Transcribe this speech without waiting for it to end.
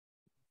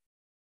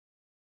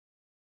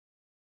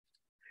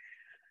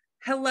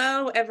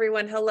Hello,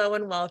 everyone. Hello,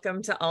 and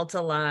welcome to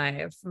Alta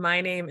Live.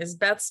 My name is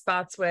Beth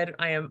Spotswood.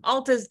 I am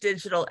Alta's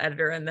digital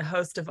editor and the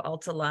host of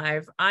Alta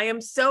Live. I am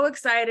so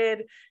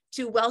excited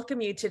to welcome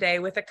you today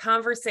with a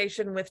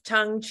conversation with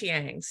Tung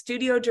Chiang,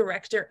 studio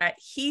director at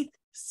Heath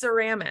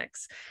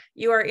Ceramics.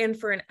 You are in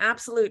for an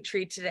absolute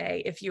treat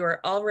today. If you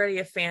are already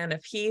a fan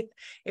of Heath,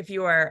 if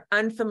you are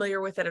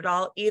unfamiliar with it at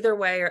all, either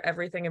way or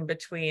everything in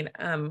between,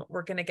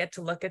 we're going to get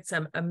to look at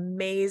some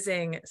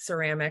amazing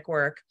ceramic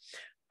work.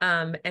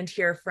 And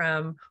hear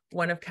from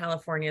one of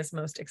California's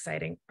most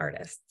exciting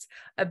artists.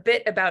 A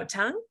bit about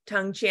Tung.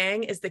 Tung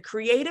Chiang is the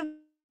creative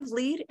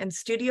lead and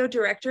studio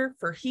director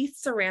for Heath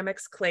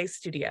Ceramics Clay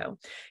Studio.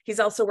 He's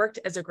also worked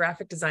as a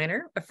graphic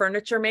designer, a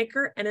furniture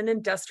maker, and an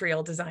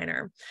industrial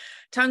designer.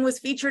 Tung was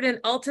featured in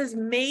Alta's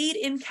Made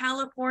in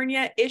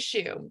California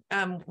issue.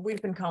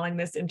 We've been calling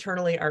this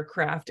internally our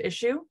craft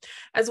issue,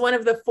 as one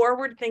of the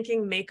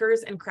forward-thinking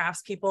makers and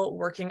craftspeople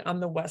working on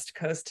the West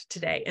Coast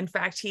today. In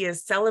fact, he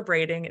is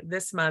celebrating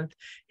this month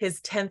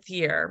his 10th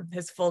year,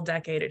 his full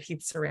decade at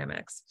Heath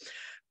Ceramics.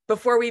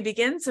 Before we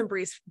begin, some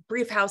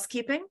brief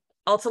housekeeping.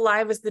 Alta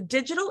Live is the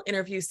digital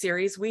interview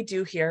series we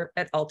do here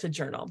at Alta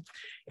Journal.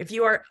 If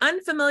you are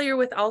unfamiliar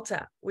with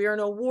Alta, we are an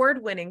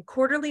award-winning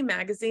quarterly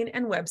magazine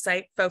and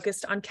website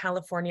focused on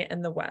California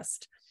and the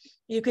West.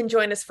 You can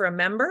join us for a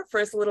member for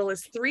as little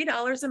as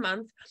 $3 a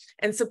month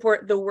and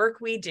support the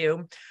work we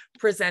do,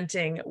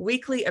 presenting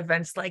weekly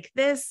events like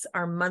this,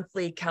 our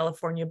monthly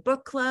California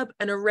book club,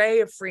 an array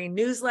of free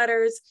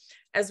newsletters,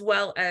 as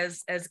well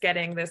as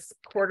getting this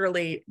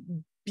quarterly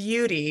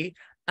beauty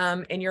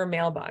in your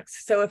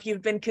mailbox. So if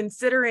you've been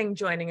considering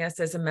joining us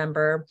as a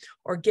member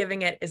or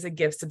giving it as a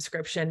gift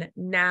subscription,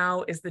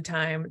 now is the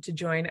time to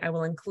join. I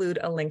will include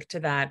a link to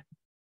that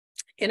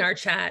in our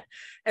chat,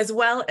 as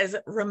well as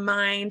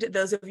remind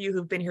those of you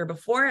who've been here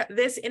before,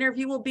 this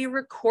interview will be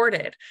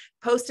recorded,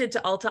 posted to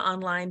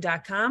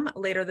altaonline.com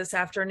later this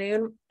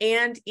afternoon,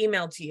 and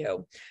emailed to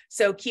you.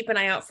 So keep an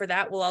eye out for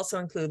that. We'll also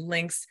include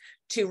links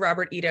to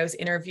Robert Ito's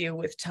interview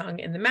with Tung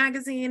in the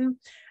magazine,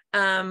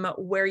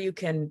 where you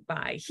can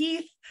buy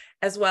Heath,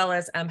 as well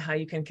as how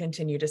you can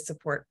continue to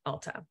support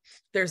Alta.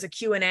 There's a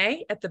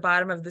Q&A at the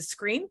bottom of the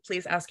screen.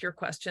 Please ask your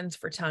questions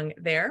for Tung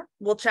there.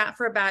 We'll chat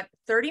for about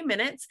 30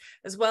 minutes,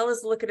 as well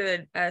as look at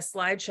a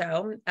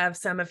slideshow of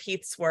some of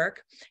Heath's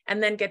work,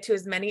 and then get to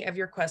as many of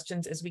your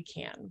questions as we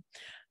can.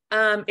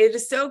 It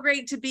is so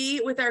great to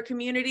be with our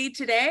community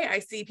today. I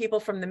see people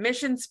from the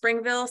Mission,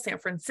 Springville, San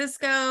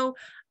Francisco,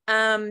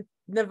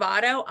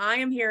 Novato. I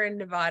am here in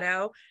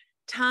Novato.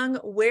 Tung,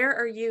 where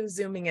are you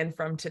zooming in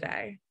from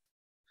today?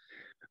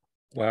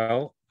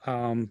 Well,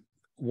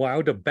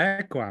 while the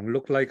background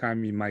looked like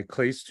I'm in my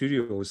clay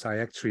studios, I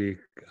actually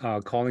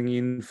calling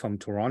in from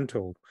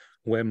Toronto,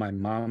 where my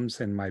mom's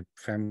and my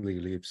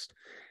family lives.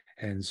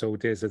 And so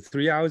there's a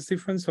 3 hours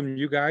difference from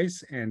you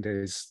guys, and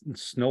it's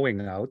snowing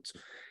out.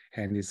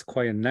 And it's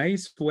quite a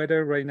nice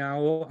weather right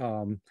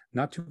now.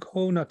 Not too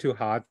cold, not too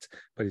hot,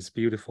 but it's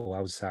beautiful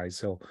outside.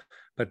 So,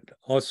 but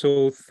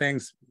also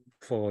thanks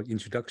for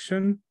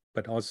introduction.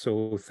 But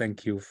also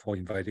thank you for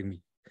inviting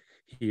me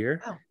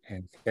here. Oh.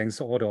 And thanks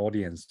to all the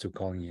audience to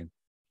calling in.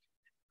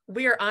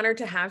 We are honored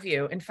to have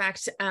you. In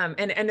fact,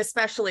 and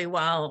especially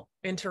while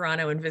in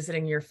Toronto and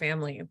visiting your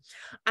family.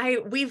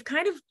 We've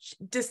kind of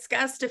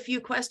discussed a few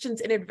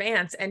questions in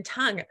advance, and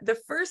Tung, the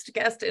first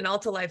guest in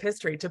Alta Live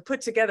history to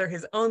put together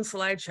his own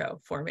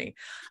slideshow for me.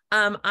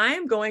 I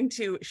am going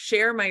to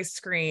share my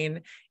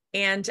screen,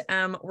 and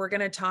we're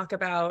going to talk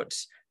about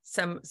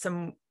some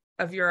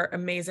of your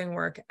amazing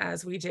work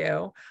as we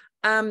do.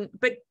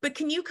 But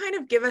can you kind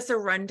of give us a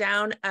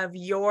rundown of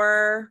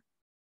your,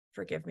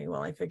 forgive me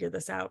while I figure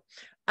this out,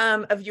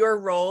 of your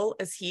role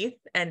as Heath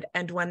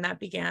and when that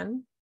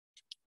began?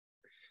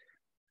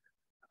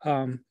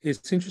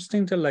 It's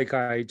interesting that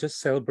I just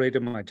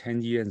celebrated my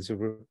 10-year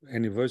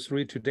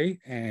anniversary today,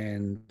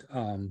 and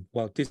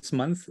well, this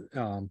month,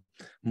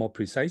 more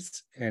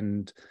precise.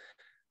 And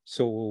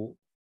so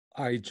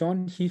I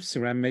joined Heath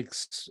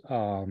Ceramics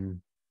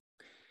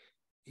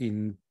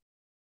in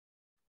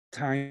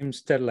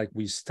times that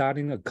we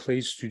starting a clay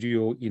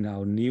studio in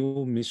our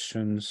new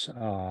Missions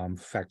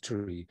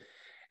factory.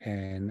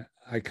 And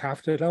I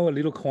carved out a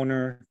little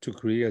corner to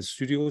create a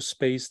studio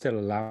space that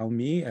allow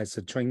me as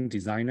a trained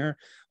designer,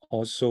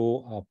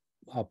 also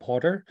a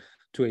potter,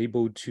 to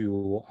able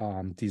to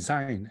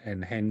design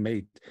and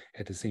handmade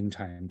at the same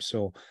time.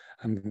 So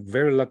I'm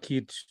very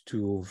lucky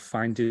to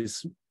find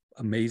this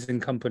amazing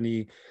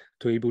company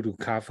to able to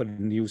carve a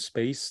new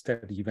space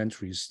that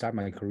eventually start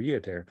my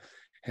career there.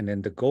 And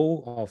then the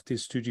goal of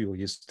this studio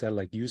is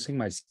that using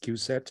my skill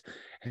set,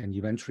 and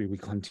eventually we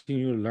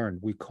continue to learn.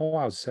 We call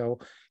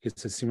ourselves,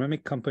 it's a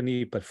ceramic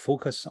company, but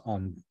focus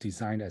on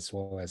design as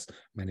well as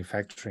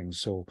manufacturing.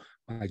 So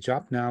my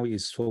job now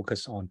is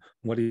focus on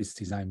what is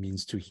design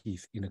means to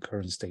Heath in the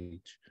current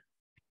stage.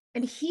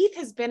 And Heath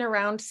has been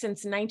around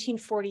since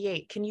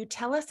 1948. Can you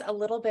tell us a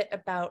little bit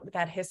about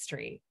that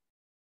history?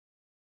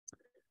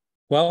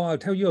 Well, I'll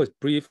tell you a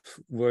brief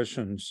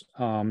versions.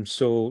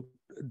 So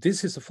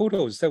this is the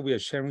photos that we are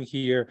sharing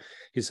here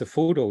is a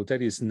photo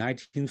that is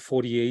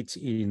 1948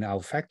 in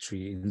our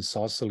factory in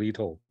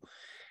Sausalito.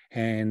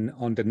 And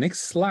on the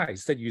next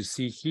slides that you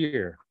see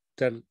here,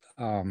 that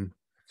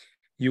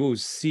you will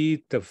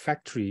see the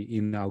factory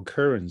in our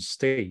current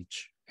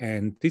stage.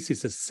 And this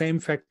is the same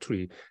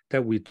factory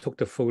that we took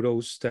the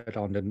photos that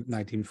on the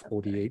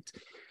 1948.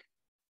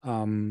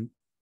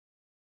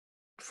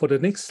 For the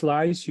next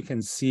slides, you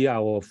can see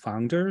our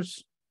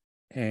founders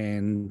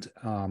and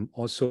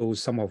also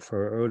some of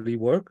her early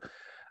work.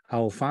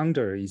 Our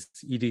founder is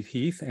Edith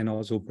Heath and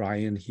also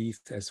Brian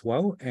Heath as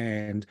well.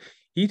 And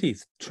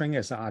Edith trained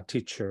as an art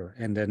teacher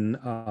and then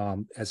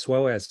as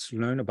well as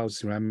learn about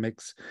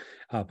ceramics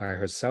by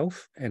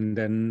herself. And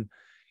then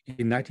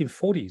in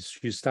 1940s,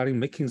 she started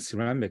making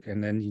ceramic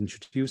and then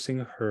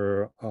introducing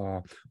her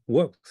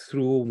work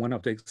through one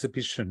of the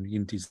exhibition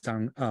in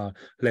design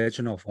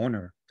Legend of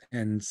Honor.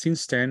 And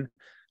since then,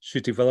 she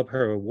developed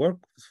her work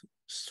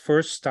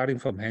first starting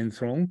from hand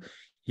thrown,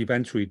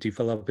 eventually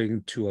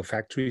developing to a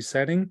factory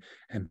setting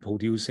and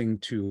producing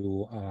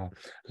to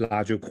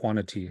larger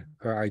quantity.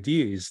 Her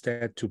idea is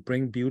that to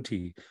bring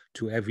beauty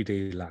to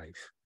everyday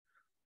life.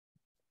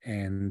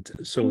 And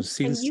so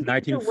since you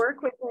get to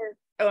work with her.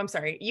 Oh, I'm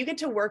sorry. You get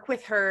to work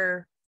with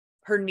her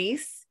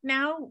niece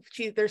now.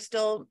 There's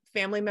still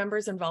family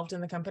members involved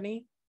in the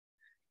company.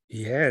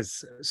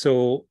 Yes.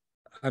 So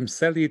I'm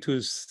sadly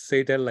to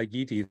say that like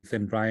Edith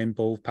and Brian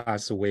both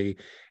passed away,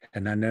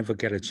 and I never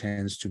get a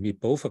chance to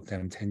meet both of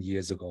them 10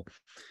 years ago.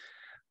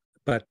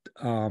 But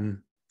the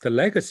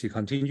legacy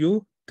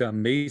continue. The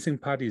amazing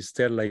part is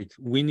that like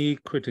Winnie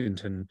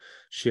Crittenden,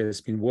 she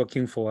has been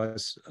working for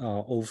us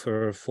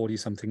over 40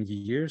 something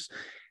years,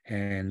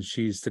 and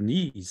she's the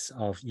niece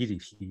of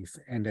Edith Heath.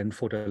 And then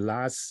for the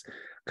last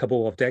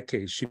couple of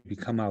decades, she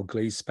became our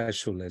glaze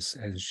specialist,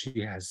 and she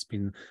has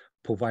been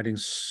providing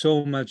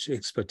so much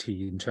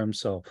expertise in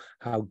terms of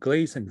how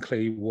glaze and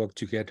clay work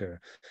together.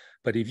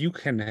 But if you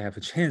can have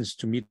a chance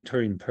to meet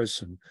her in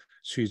person,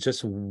 she's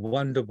just a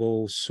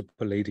wonderful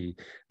super lady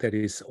that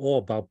is all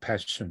about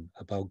passion,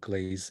 about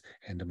glaze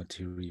and the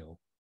material.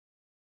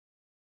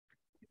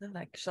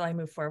 Like, shall I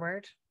move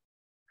forward?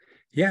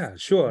 Yeah,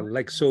 sure.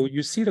 Like, so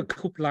you see the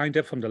coupe line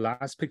there from the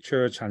last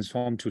picture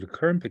transformed to the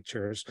current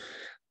pictures.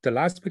 The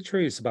last picture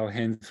is about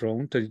hand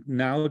thrown.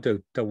 Now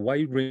the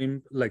white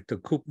rim, like the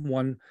coupe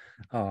one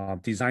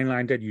design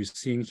line that you're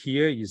seeing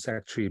here is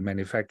actually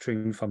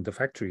manufacturing from the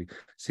factory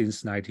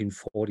since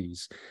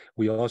 1940s.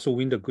 We also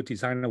win the Good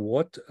Design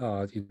Award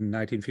in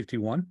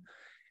 1951.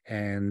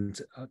 And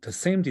the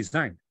same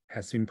design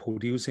has been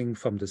producing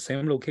from the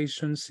same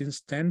location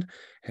since then,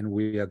 and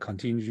we are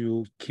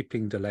continue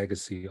keeping the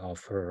legacy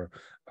of her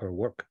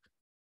work.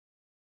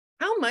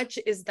 How much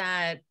is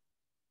that?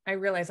 I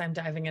realize I'm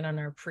diving in on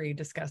our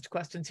pre-discussed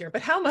questions here,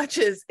 but how much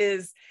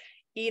is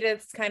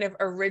Edith's kind of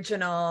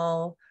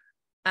original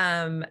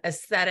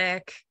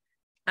aesthetic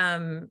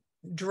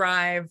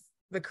drive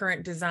the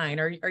current design?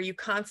 Are you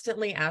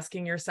constantly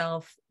asking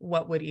yourself,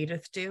 what would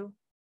Edith do?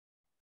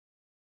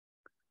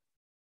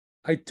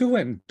 I do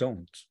and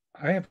don't.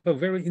 I have a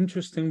very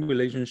interesting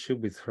relationship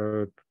with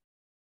her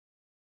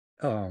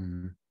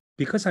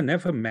because I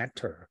never met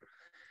her.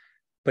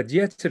 But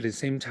yet at the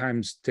same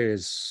time,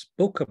 there's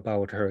book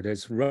about her,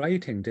 there's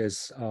writing,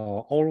 there's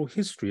oral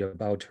history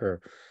about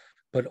her.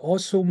 But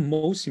also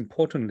most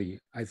importantly,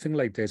 I think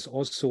like there's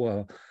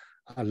also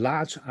a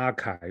large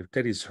archive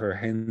that is her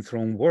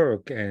hand-thrown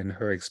work and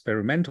her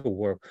experimental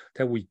work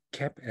that we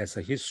kept as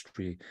a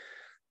history.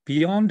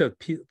 Beyond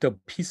the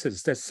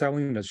pieces that sell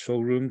in the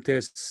showroom,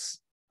 there's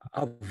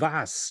a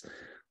vast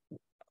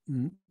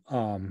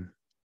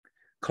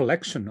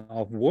collection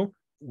of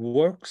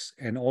works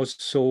and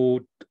also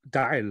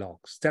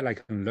dialogues that I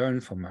can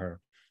learn from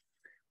her.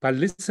 By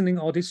listening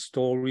all this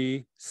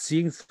story,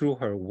 seeing through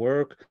her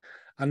work,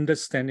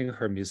 understanding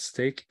her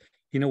mistake,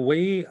 in a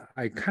way,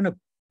 I kind of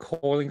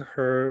calling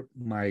her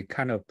my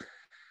kind of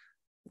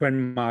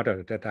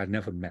grandmother that I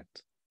never met.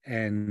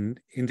 And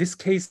in this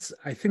case,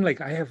 I think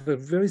like I have a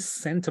very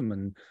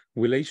sentiment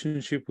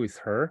relationship with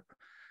her.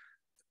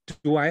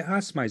 Do I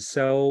ask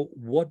myself,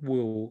 what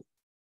will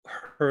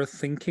her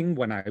thinking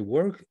when I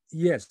work?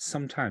 Yes,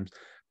 sometimes,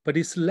 but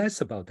it's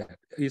less about that.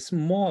 It's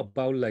more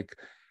about like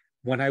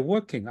when I'm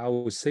working, I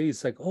will say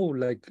it's like, oh,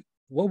 like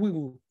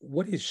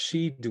what is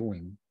she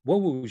doing?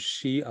 What will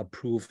she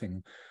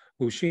approving?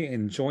 Will she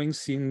enjoying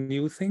seeing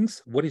new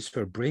things? What is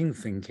her brain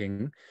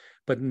thinking?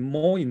 But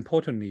more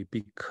importantly,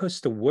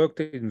 because the work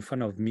that in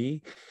front of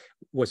me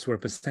was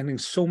representing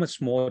so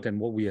much more than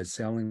what we are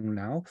selling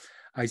now,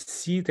 I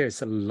see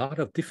there's a lot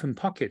of different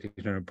pockets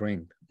in her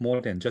brain,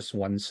 more than just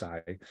one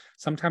side.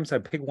 Sometimes I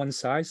pick one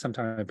side,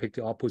 sometimes I pick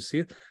the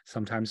opposite,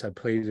 sometimes I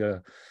pick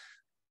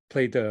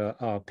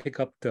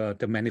up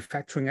the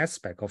manufacturing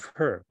aspect of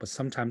her, but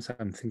sometimes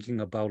I'm thinking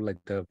about like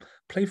the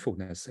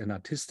playfulness and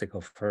artistic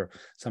of her.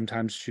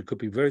 Sometimes she could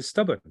be very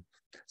stubborn.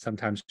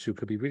 Sometimes she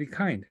could be really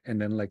kind.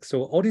 And then like,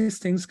 so all these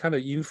things kind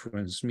of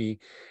influence me.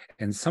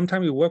 And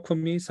sometimes it work for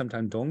me,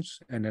 sometimes don't.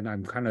 And then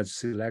I'm kind of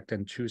select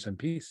and choose a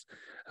piece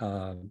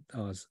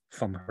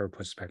from her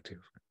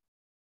perspective.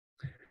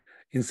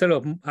 instead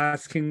of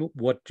asking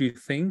what do you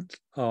think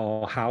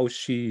or how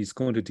she is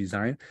going to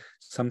design,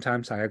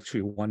 sometimes I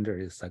actually wonder,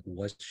 is like,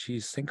 what she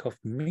think of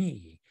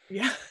me?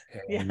 Yeah.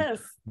 And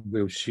Yes.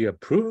 will she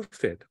approve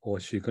it or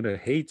she gonna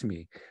hate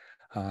me?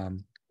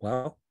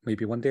 Well,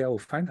 maybe one day I will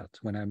find out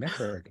when I met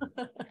her again.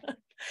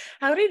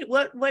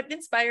 What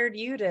inspired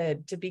you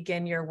to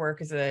begin your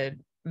work as a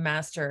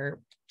master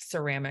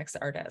ceramics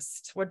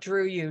artist? What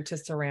drew you to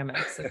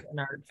ceramics as an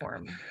art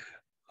form?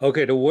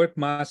 Okay, the word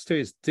master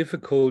is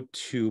difficult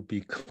to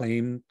be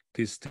claimed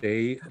this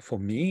day for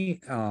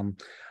me.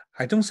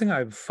 I don't think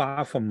I'm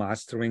far from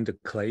mastering the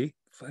clay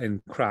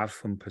and craft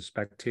from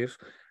perspective.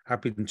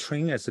 I've been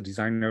trained as a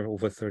designer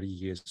over 30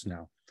 years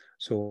now.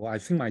 So I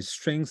think my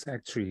strength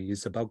actually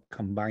is about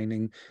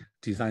combining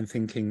design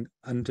thinking,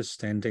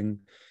 understanding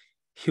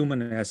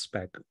human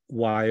aspect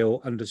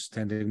while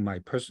understanding my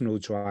personal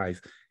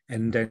drive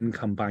and then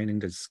combining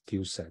the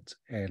skill set.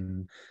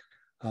 And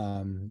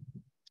um,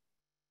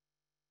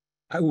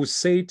 I would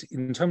say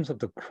in terms of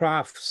the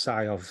craft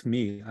side of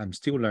me, I'm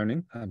still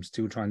learning. I'm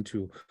still trying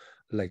to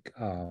like,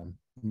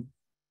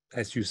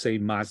 as you say,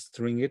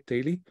 mastering it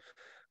daily.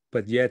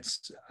 But yet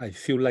I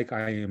feel like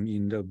I am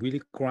in the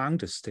really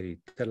grounded state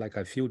that like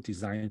I feel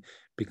design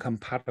become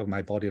part of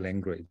my body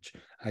language.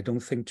 I don't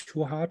think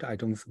too hard. I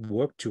don't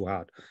work too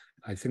hard.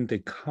 I think they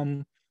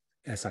come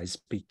as I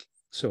speak.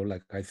 So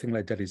like, I think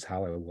like that is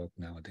how I work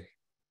nowadays.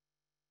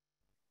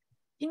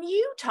 Can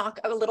you talk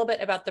a little bit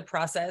about the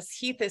process?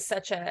 Heath is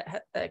such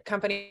a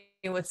company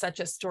with such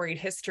a storied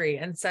history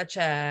and such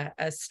a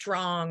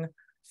strong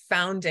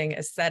founding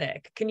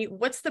aesthetic.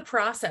 What's the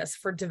process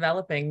for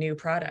developing new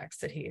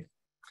products at Heath?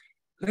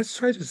 Let's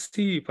try to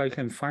see if I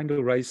can find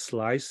the right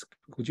slides.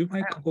 Would you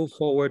mind Oh, go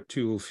forward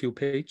to a few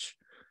page?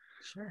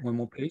 sure. One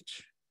more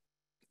page?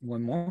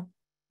 One more?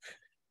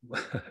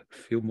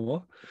 Few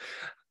more?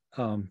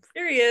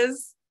 Here he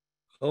is.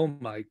 Oh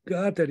my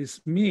God, that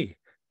is me.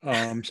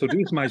 So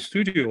this is my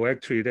studio,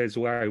 actually. That's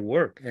where I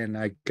work. And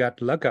I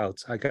got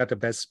lookouts. I got the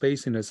best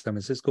space in the San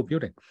Francisco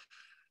building.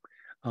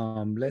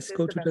 This Let's is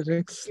go the to best the place to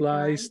next keep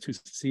slides going.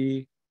 to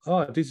see.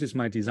 Oh, this is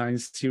my design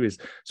series.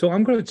 So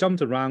I'm going to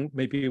jump around.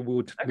 Maybe we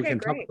Okay, can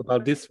talk great.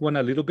 about this one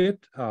a little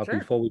bit Sure.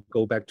 before we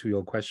go back to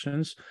your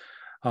questions.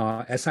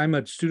 As I'm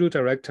a studio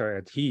director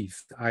at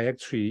Heath, I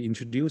actually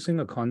introducing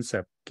a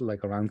concept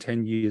like around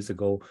 10 years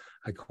ago.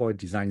 I call it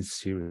design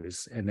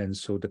series. And then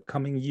so the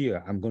coming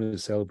year, I'm going to be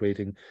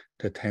celebrating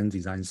the 10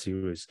 design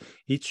series.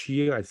 Each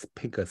year I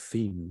pick a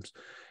theme.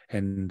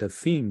 And the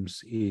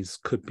themes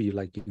could be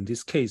like in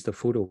this case, the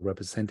photo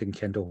representing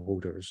candle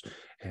holders.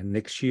 And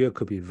next year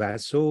could be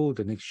vessel.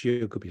 The next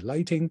year could be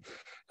lighting.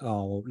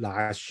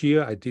 Last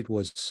year I did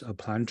was a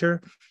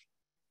planter.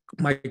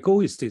 My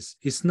goal is this: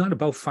 it's not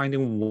about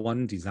finding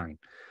one design.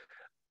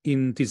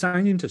 In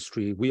design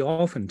industry, we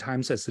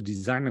oftentimes as a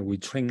designer, we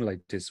train like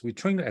this. We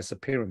train as a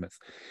pyramid.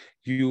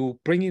 You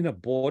bring in a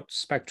broad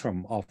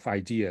spectrum of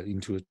idea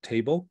into a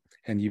table,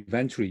 and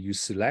eventually you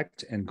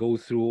select and go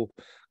through,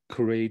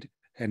 create,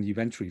 and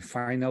eventually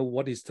find out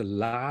what is the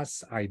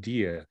last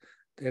idea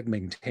that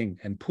maintain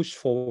and push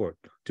forward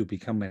to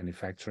become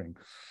manufacturing.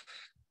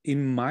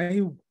 In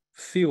my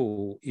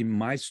field, in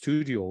my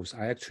studios,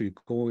 I actually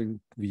go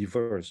in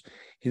reverse.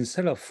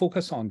 Instead of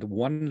focus on the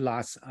one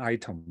last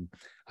item,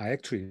 I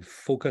actually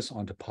focus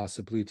on the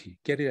possibility,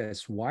 get it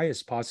as wide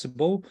as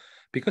possible,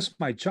 because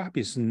my job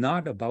is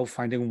not about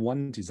finding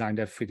one design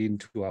that fit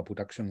into our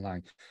production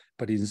line,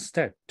 but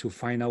instead to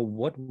find out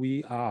what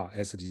we are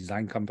as a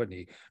design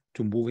company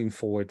to moving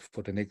forward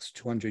for the next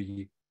 200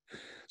 years.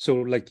 So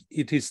like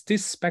it is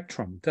this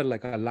spectrum that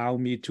like allow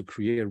me to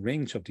create a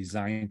range of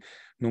design,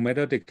 no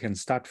matter they can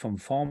start from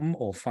form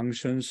or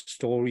functions,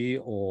 story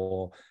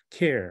or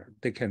care.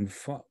 They can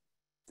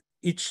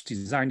each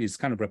design is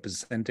kind of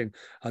representing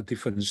a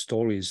different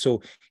story.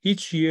 So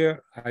each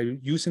year I'm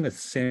using the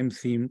same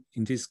theme.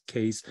 In this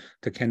case,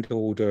 the candle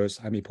holders,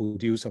 I may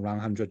produce around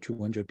 100,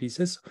 200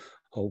 pieces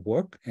of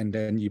work, and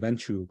then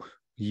eventually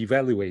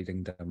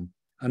evaluating them,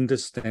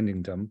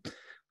 understanding them.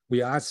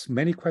 We ask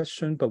many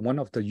questions, but one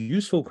of the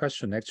useful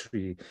question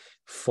actually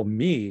for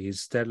me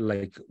is that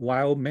like,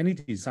 while many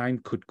design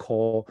could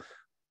call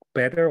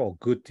better or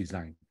good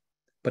design,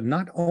 but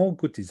not all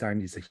good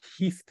design is a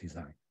Heath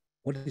design.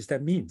 What does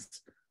that mean?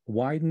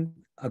 Why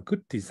a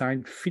good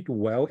design fit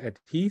well at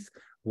Heath?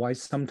 Why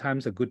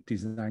sometimes a good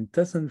design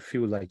doesn't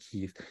feel like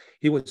Heath?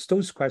 It was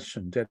those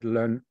questions that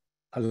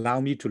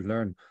allow me to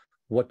learn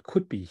what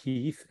could be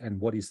Heath and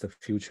what is the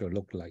future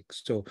look like.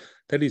 So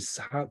that is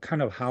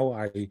kind of how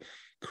I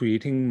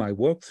creating my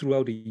work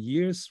throughout the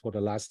years for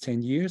the last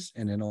 10 years,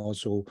 and then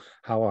also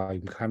how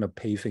I'm kind of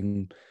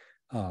paving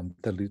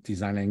the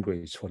design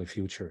language for the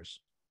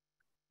futures.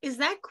 Is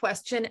that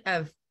question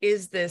of,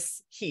 is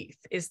this Heath?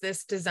 Is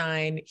this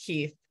design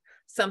Heath?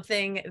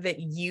 Something that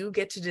you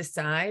get to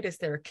decide? Is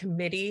there a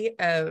committee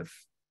of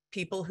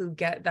people who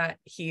get that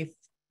Heath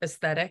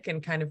aesthetic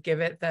and kind of give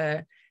it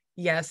the,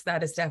 yes,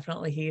 that is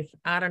definitely Heath.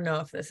 I don't know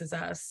if this is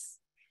us.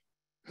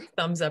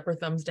 Thumbs up or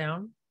thumbs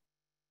down?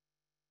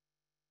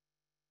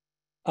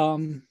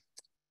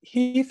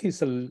 Heath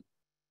is a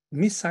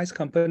mid-sized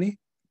company,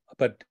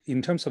 but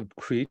in terms of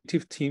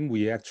creative team,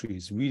 we actually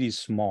is really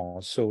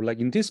small. So like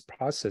in this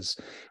process,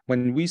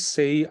 when we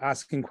say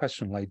asking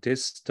question like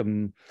this,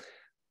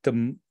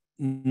 the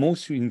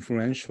most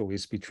influential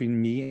is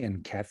between me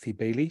and Kathy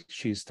Bailey.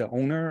 She's the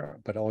owner,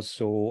 but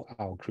also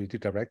our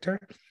creative director.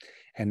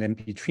 And then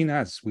between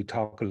us, we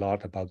talk a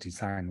lot about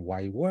design,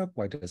 why it work,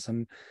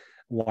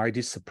 why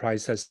this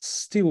surprise is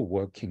still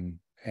working.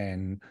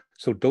 And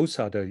so those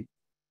are the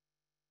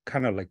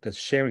kind of like the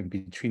sharing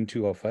between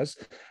two of us.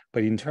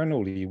 But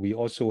internally, we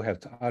also have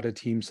other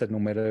teams that no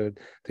matter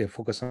they're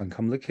focused on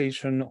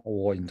communication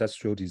or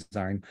industrial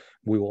design,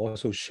 we will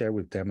also share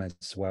with them as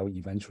well,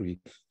 eventually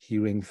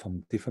hearing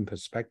from different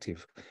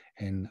perspective.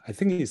 And I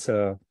think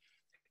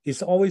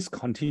it's always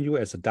continue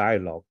as a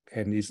dialogue,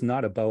 and it's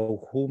not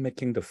about who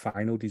making the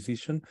final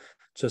decision.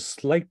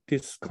 Just like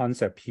this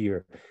concept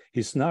here,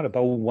 it's not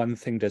about one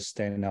thing that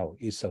stands out.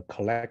 It's a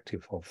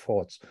collective of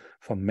thoughts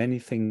from many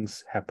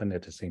things happen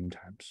at the same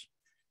times.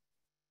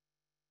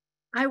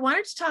 I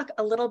wanted to talk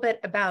a little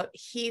bit about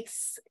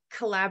Heath's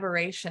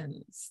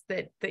collaborations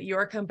that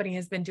your company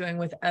has been doing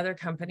with other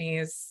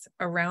companies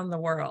around the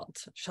world.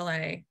 Shall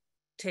I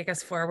take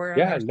us forward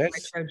on our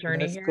slideshow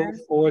journey let's here? go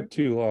forward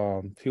to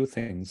a few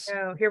things.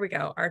 Oh, here we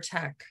go.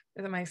 Artec.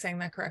 Am I saying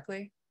that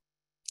correctly?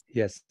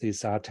 Yes,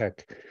 it's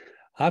Artec.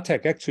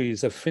 Artec actually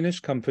is a Finnish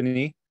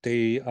company.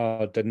 They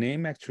the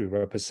name actually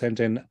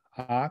representing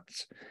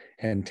art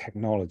and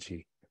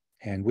technology,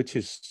 and which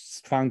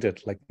is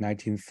founded like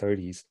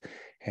 1930s,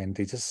 and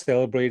they just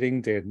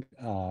celebrating their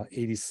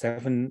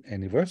 87th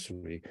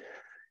anniversary.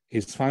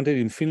 It's founded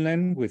in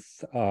Finland with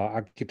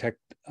architect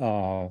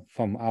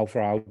from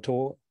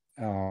Alta.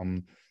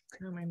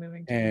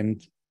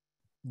 And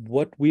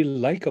what we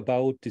like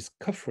about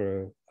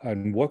Discover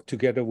and work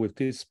together with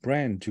this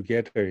brand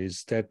together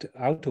is that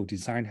auto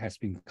design has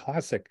been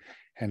classic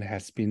and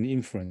has been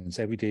influenced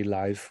everyday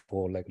life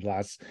for like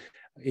last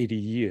 80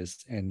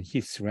 years. And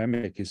Heath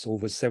Ceramics is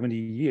over 70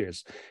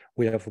 years.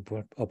 We have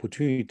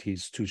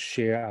opportunities to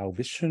share our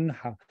vision,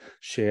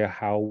 share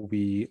how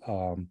we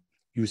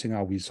using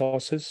our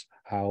resources,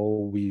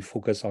 how we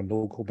focus on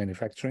local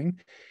manufacturing.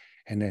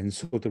 And then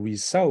so the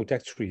result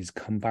actually is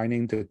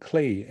combining the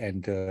clay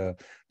and the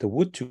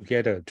wood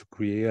together to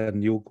create a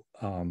new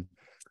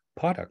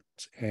product.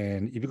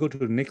 And if you go to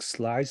the next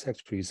slide,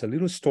 actually, it's a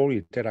little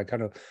story that I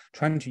kind of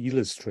trying to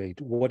illustrate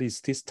what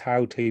is this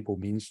tile table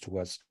means to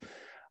us.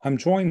 I'm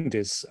drawing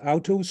this.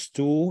 Alto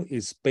stool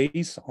is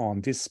based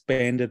on this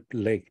banded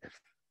leg.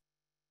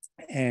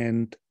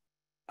 And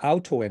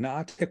Alto and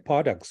Artec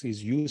products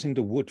is using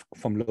the wood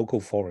from local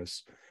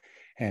forests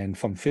and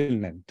from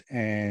Finland.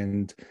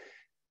 And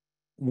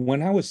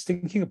when I was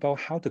thinking about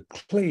how the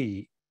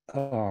clay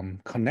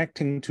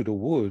connecting to the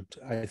wood,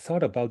 I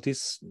thought about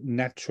this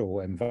natural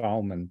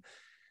environment.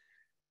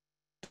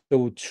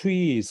 The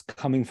tree is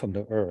coming from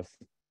the earth.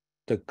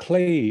 The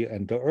clay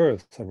and the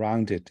earth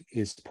around it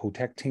is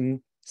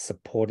protecting,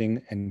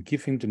 supporting, and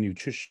giving the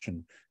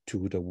nutrition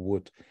to the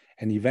wood.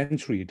 And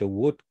eventually the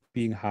wood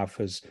being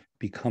harvested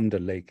become the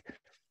lake.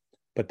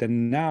 But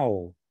then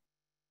now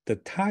the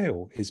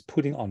tile is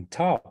putting on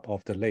top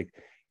of the lake.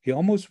 It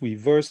almost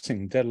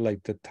reversing that,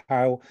 like the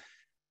tile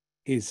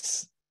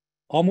is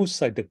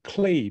almost like the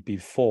clay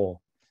before.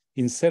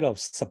 Instead of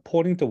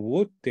supporting the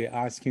wood, they're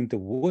asking the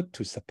wood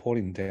to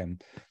supporting them.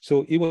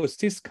 So it was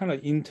this kind of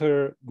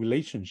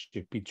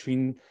interrelationship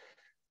between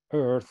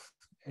earth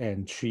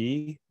and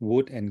tree,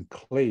 wood and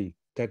clay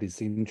that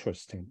is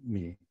interesting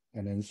me.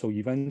 And then so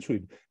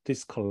eventually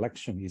this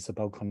collection is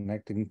about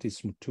connecting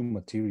these two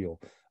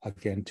material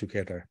again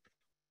together.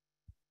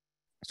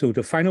 So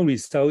the final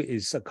result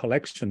is a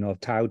collection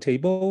of tile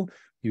table.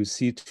 You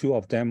see two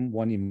of them,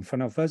 one in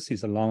front of us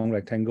is a long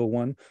rectangle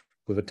one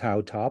with a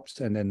tile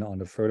tops. And then on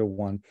the further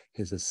one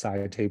is a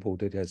side table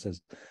that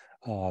has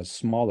a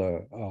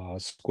smaller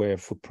square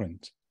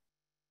footprint.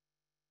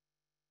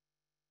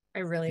 I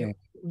really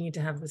need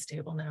to have this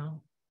table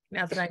now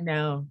that I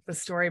know the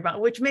story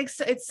about, which makes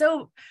it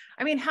so,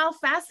 I mean, how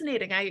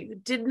fascinating. I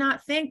did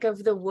not think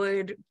of the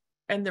wood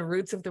and the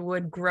roots of the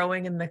wood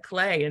growing in the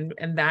clay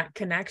and that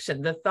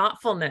connection, the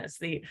thoughtfulness,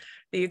 the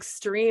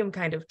extreme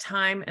kind of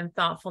time and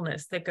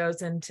thoughtfulness that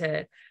goes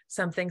into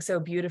something so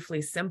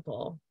beautifully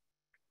simple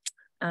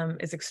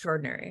is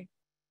extraordinary.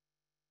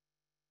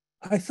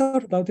 I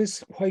thought about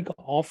this quite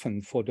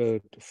often for the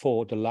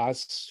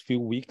last few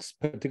weeks,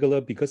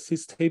 particularly because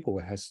this table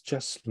has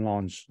just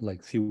launched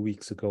like a few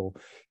weeks ago.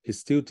 It's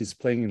still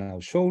displaying in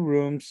our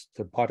showrooms.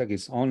 The product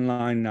is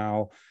online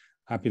now.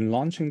 I've been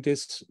launching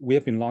this. We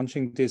have been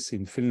launching this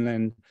in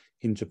Finland,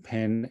 in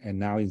Japan, and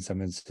now in San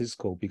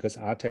Francisco because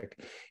Artec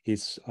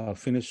is a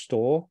Finnish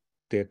store.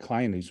 Their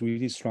client is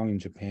really strong in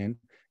Japan,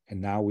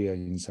 and now we are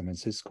in San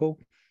Francisco.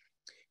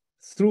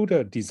 Through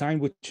the design,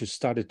 which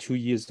started 2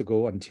 years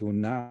ago until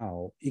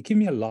now, it gave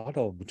me a lot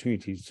of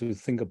opportunities to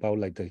think about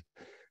like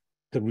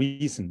the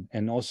reason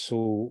and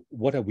also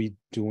what are we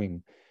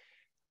doing.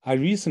 I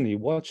recently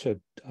watched a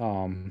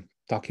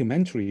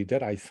documentary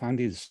that I found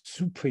is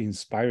super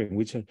inspiring,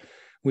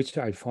 which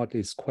I thought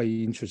is quite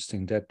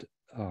interesting. That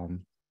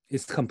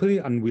it's completely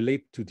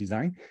unrelated to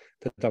design.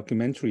 The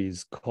documentary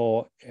is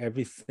called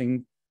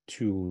Everything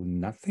to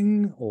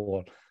Nothing,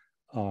 or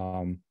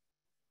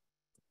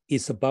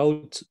it's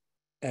about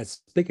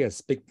as big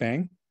as Big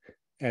Bang,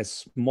 as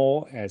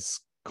small as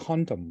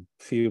quantum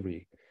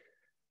theory.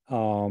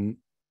 So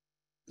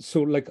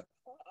like,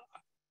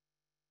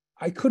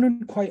 I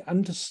couldn't quite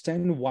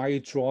understand why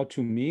it drew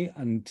to me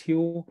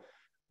until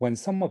when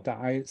some of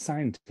the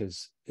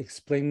scientists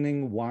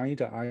explaining why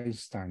the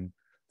Einstein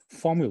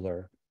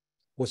formula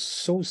was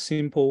so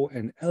simple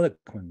and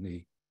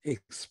eloquently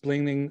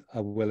explaining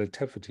a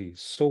relativity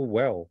so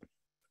well.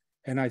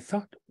 And I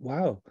thought,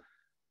 wow,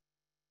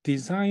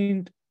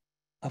 designed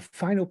a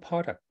final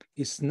product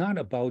is not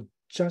about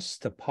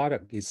just the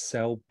product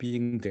itself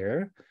being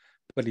there,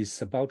 but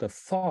it's about the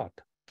thought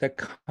that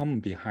come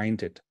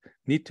behind it,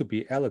 need to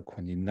be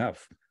eloquent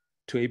enough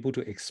to able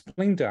to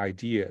explain the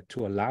idea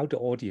to allow the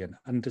audience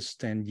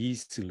understand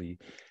easily.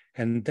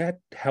 And that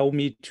helped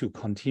me to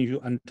continue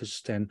to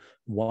understand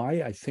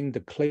why I think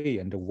the clay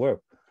and the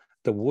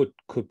wood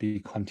could be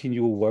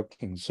continue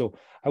working. So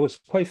I was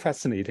quite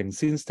fascinating.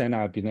 Since then,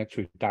 I've been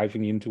actually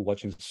diving into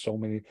watching so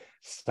many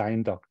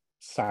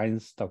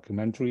science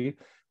documentary,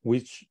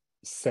 which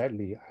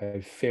sadly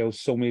I failed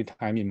so many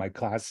times in my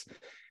class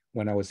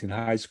when I was in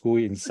high school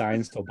in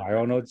science or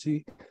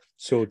biology.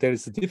 So there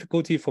is a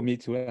difficulty for me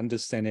to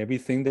understand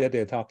everything that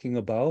they're talking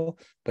about,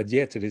 but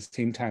yet at the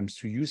same time,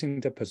 to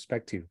using the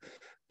perspective,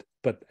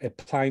 but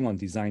applying on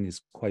design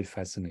is quite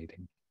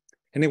fascinating.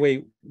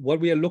 Anyway, what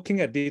we are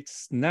looking at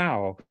this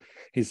now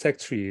is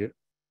actually,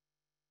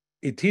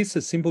 it is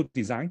a simple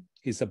design.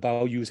 It's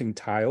about using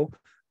tile,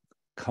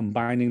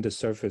 combining the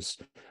surface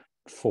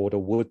for the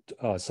wood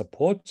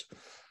support,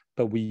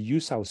 but we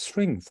use our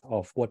strength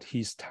of what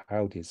his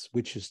tile is,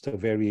 which is the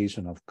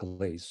variation of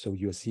glaze. So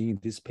you're seeing in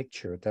this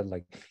picture that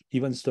like,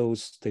 even though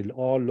they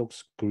all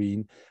looks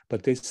green,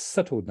 but this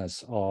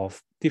subtleness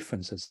of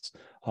differences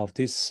of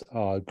this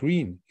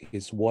green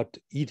is what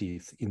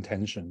Edith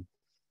intention.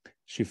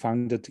 She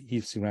founded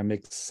Heath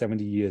Ceramics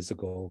 70 years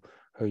ago.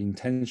 Her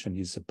intention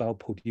is about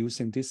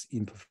producing this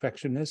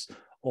imperfectionness,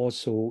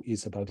 also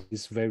is about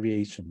this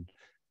variation,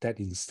 that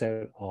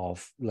instead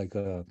of like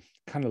a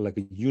kind of like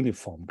a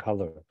uniform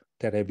color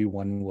that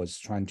everyone was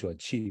trying to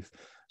achieve.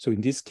 So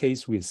in this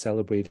case, we're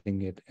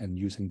celebrating it and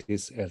using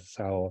this as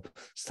our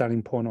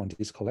starting point on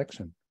this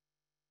collection.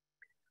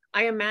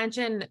 I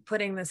imagine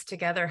putting this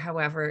together,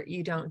 however,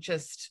 you don't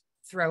just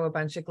throw a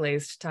bunch of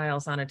glazed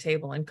tiles on a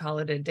table and call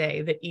it a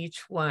day, that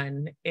each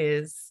one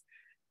is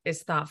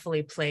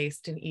thoughtfully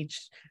placed, and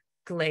each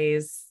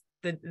glaze,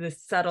 the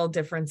subtle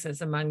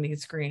differences among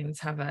these greens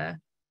have a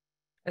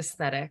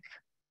aesthetic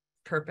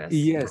purpose.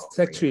 Yes,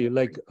 actually,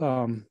 like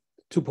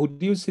to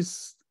produce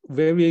this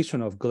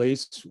variation of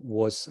glaze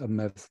was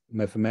a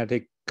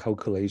mathematic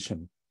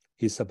calculation.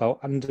 It's about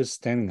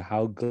understanding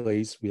how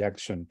glaze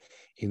reaction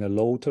in a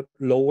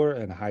lower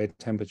and higher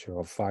temperature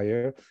of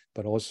fire,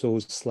 but also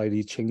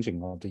slightly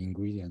changing of the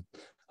ingredient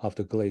of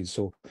the glaze.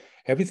 So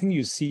everything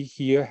you see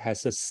here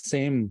has the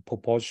same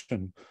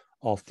proportion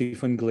of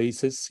different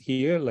glazes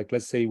here. Like,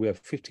 let's say we have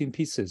 15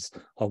 pieces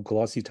of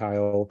glossy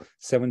tile,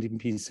 17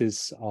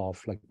 pieces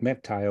of like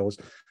matte tiles.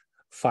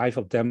 5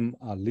 of them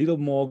are a little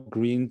more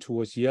green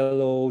towards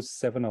yellow,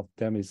 7 of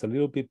them is a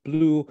little bit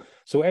blue.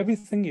 So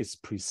everything is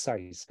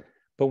precise.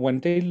 But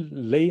when they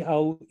lay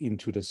out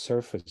into the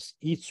surface,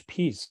 each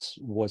piece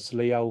was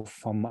laid out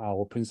from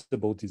our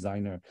principal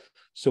designer.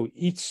 So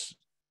each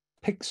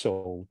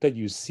pixel that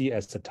you see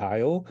as a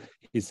tile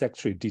is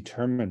actually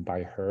determined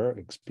by her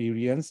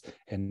experience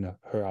and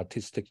her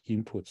artistic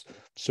inputs.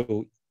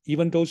 So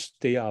even though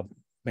they are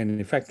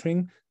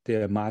manufacturing, they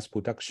are mass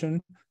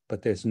production,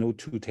 but there's no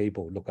two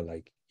table look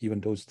alike, even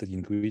though the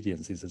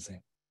ingredients is the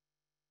same.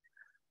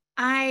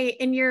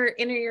 In your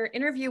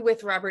interview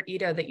with Robert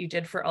Ito that you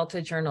did for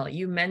Alta Journal,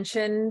 you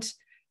mentioned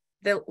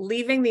that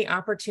leaving the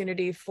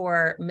opportunity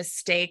for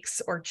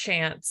mistakes or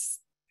chance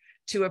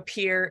to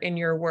appear in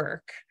your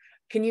work.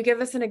 Can you give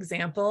us an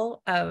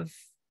example of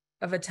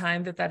a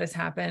time that has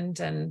happened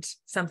and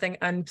something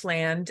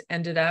unplanned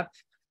ended up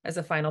as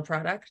a final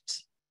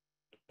product?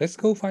 Let's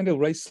go find the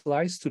right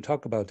slice to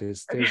talk about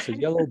this. There's a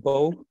yellow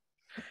bowl.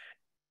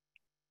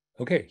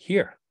 Okay,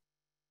 here.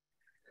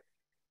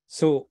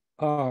 So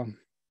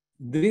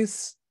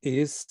this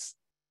is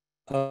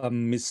a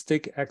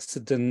mistake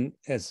accident,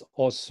 as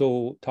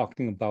also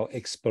talking about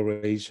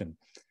expiration.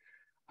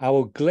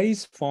 Our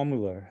glaze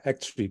formula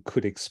actually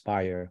could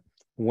expire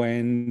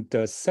when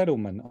the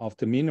settlement of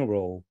the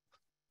mineral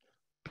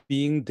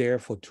being there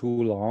for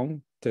too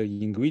long, the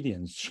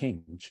ingredients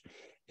change.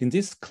 In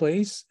this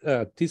case,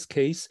 the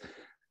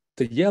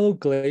yellow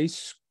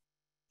glaze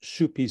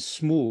should be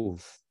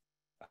smooth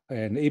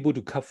and able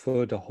to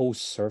cover the whole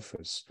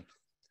surface.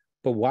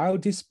 But while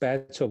this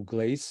batch of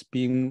glaze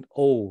being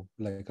old,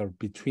 like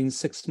between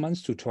 6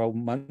 months to 12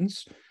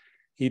 months,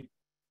 it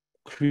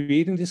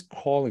creating this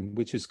crawling,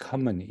 which is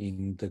common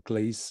in the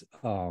glaze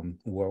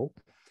world.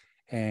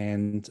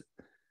 And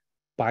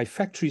by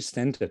factory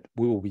standard,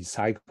 we will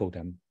recycle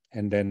them.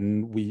 and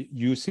then we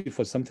use it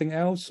for something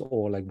else,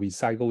 or like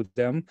recycle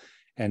them,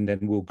 and then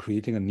we're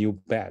creating a new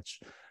batch.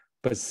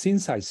 But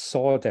since I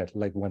saw that,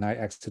 like when I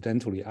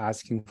accidentally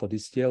asking for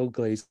this yellow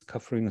glaze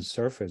covering a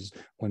surface,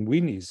 when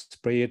Winnie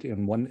spray it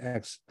in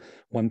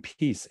one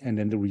piece, and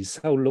then the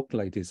result looked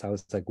like this, I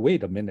was like,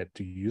 wait a minute,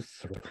 do you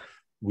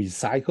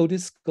recycle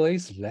this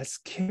glaze? Let's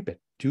keep it,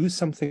 do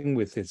something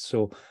with it.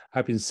 So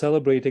I've been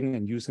celebrating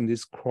and using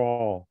this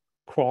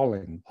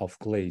crawling of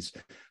glaze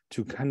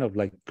to kind of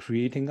like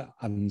creating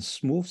a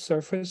smooth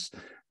surface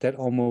that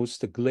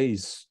almost the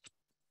glaze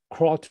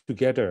crawl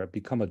together,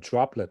 become a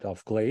droplet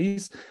of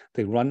glaze.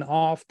 They run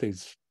off, they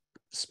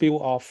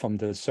spill off from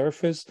the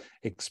surface,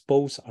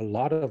 expose a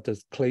lot of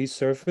the clay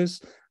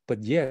surface,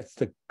 but yet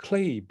the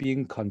clay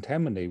being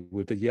contaminated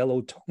with the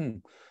yellow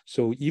tone.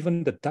 So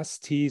even the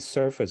dusty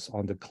surface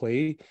on the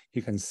clay,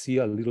 you can see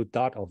a little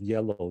dot of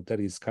yellow that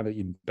is kind of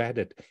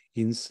embedded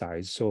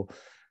inside. So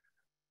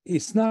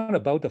it's not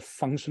about the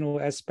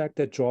functional aspect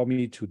that draw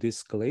me to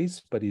this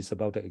glaze, but it's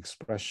about the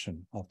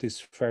expression of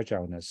this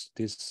fragileness,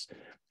 this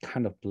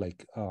kind of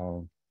like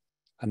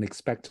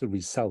unexpected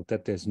result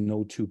that there's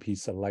no two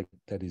pieces alike.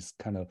 That is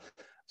kind of,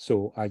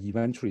 so I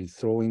eventually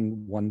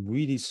throwing one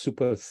really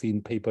super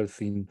thin, paper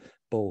thin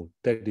bowl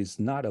that is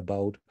not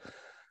about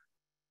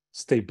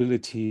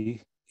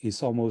stability.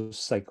 It's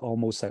almost like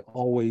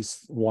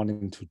always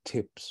wanting to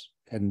tips.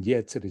 And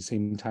yet at the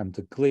same time,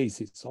 the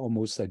glaze, it's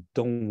almost like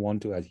don't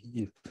want to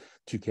adhere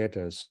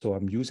together. So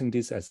I'm using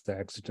this as the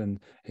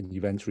accident and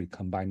eventually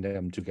combine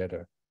them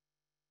together.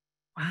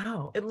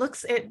 Wow,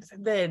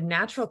 the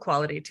natural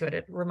quality to it.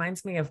 It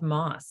reminds me of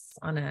moss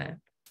on a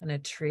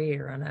tree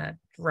or on a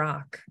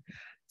rock.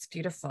 It's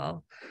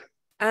beautiful.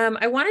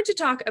 I wanted to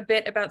talk a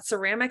bit about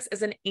ceramics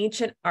as an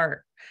ancient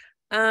art.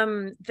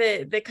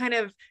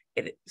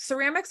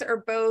 Ceramics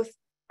are both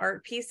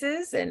art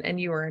pieces,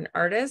 and you are an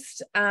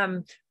artist,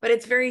 but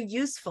it's very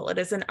useful. It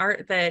is an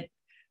art that,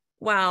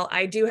 while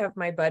I do have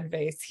my bud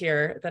vase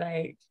here that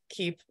I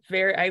keep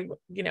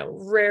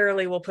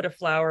rarely will put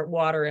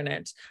water in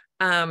it,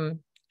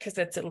 because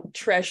it's a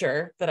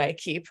treasure that I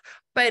keep.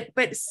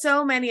 But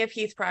so many of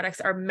Heath products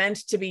are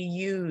meant to be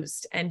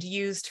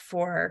used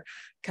for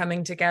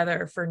coming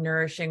together, for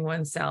nourishing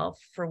oneself,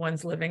 for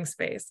one's living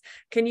space.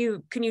 Can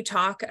you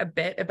talk a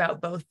bit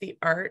about both the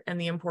art and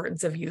the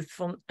importance of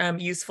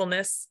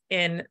usefulness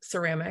in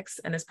ceramics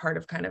and as part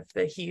of kind of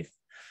the Heath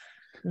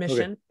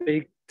mission? Okay,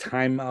 big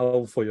time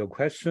out for your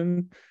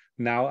question.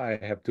 Now I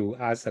have to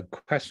ask a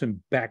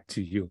question back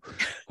to you.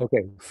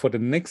 Okay, for the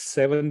next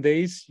 7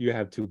 days, you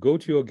have to go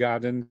to your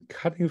garden,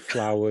 cutting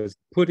flowers,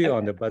 put it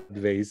on the bud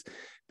vase,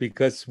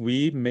 because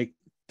we make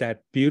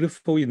that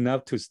beautiful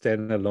enough to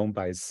stand alone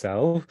by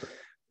itself.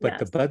 But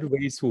the bud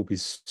vase will be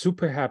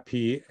super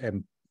happy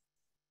and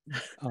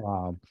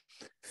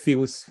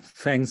feels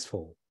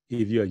thankful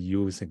if you're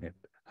using it.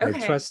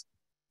 Okay.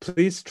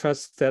 Please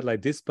trust that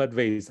like this bud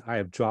vase, I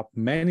have dropped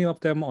many of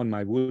them on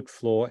my wood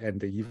floor, and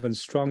they're even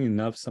strong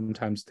enough.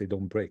 Sometimes they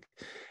don't break,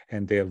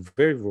 and they are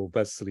very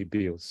robustly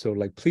built. So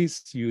like,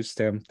 please use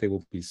them. They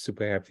will be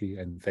super happy,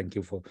 and thank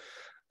you for.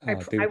 I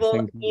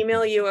will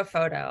email you a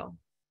photo.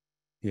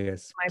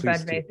 Yes, my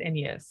bud vase in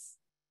use.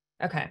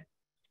 Okay,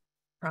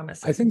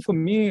 promise. I think for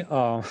me,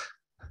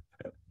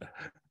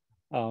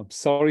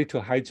 sorry to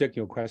hijack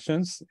your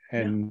questions,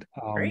 and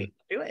great,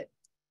 do it.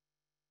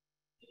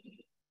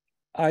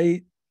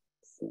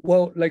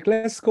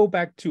 Let's go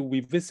back to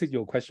revisit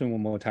your question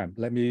one more time.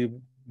 Let me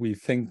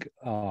rethink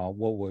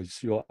what was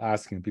you're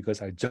asking,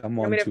 because I jump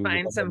on to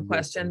find some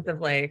questions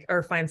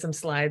or find some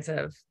slides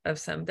of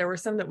some. There were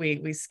some that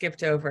we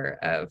skipped over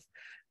of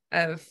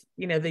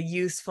the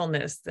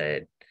usefulness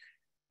that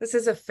this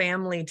is a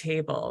family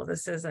table.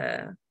 These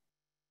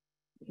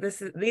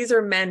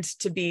are meant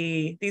to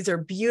be, these are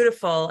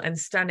beautiful and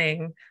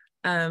stunning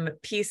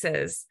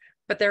pieces,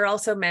 but they're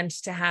also meant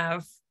to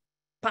have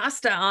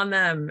pasta on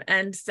them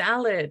and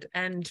salad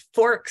and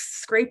forks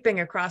scraping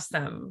across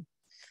them.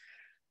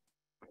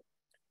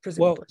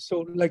 Presumably. Well,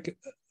 so like,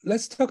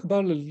 let's talk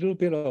about a little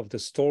bit of the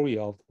story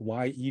of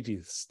why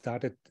Edith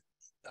started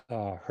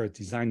her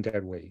design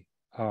that way.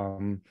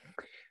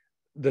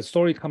 The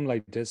story come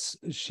like this.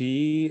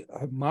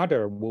 Her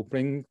mother will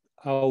bring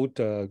out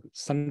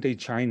Sunday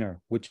china,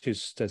 which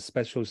is the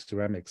special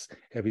ceramics,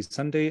 every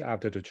Sunday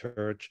after the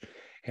church,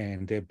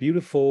 and they're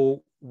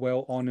beautiful,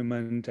 well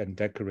ornamented and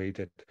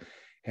decorated.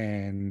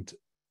 And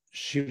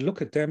she look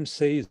at them,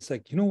 say, it's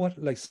like, you know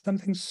what, like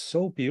something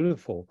so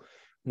beautiful,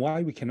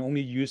 why we can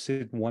only use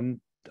it one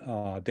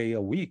day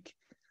a week?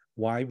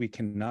 Why we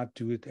cannot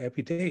do it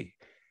every day?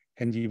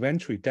 And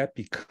eventually that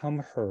become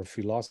her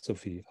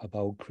philosophy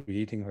about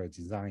creating her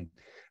design.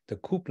 The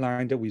coupe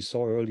line that we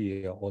saw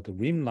earlier, or the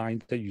rim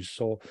line that you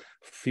saw a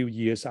few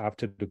years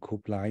after the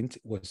coupe line,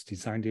 was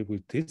designed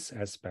with this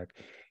aspect.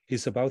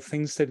 It's about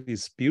things that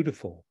is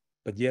beautiful,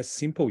 but yet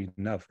simple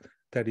enough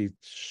that it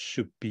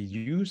should be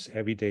used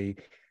every day.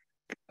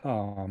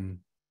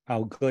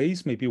 Our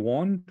glaze may be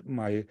worn,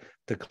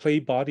 the clay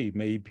body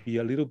may be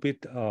a little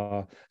bit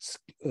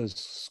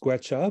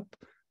scratched up,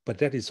 but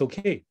that is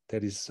okay.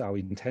 That is our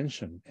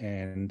intention.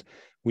 And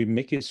we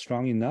make it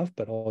strong enough,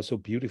 but also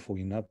beautiful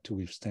enough to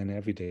withstand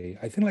every day.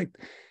 I think like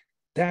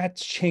that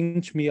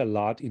changed me a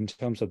lot in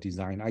terms of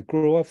design. I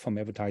grew up from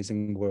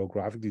advertising world,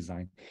 graphic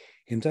design,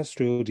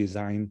 industrial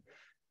design.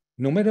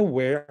 No matter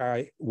where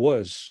I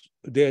was,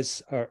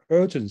 there's an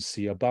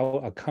urgency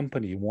about a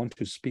company want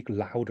to speak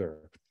louder,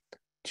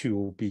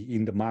 to be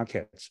in the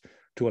markets,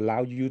 to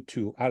allow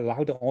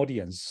the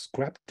audience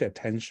grab the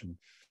attention,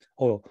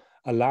 or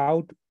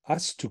allow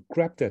us to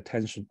grab the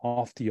attention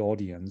of the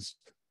audience.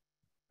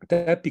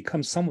 That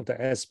becomes some of the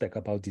aspect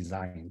about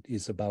design.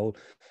 Is about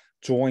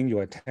drawing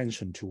your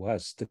attention to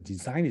us. The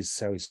design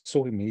itself is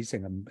so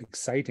amazing and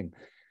exciting,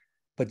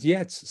 but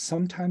yet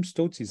sometimes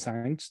those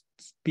designs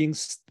being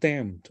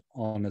stamped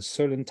on a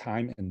certain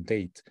time and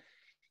date.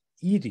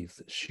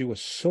 Edith, she was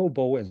so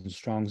bold and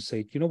strong,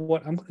 said, you know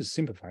what, I'm going to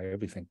simplify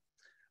everything.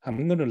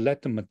 I'm going to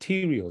let the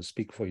material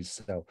speak for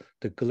itself.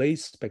 The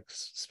glaze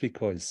speak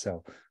for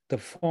itself. The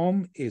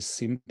form is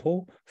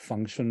simple,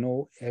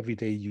 functional,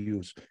 everyday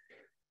use.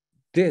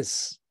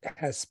 This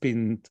has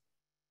become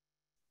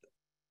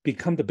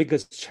the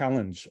biggest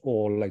challenge,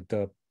 or like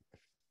the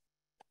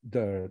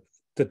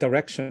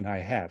direction I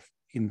have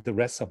in the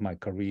rest of my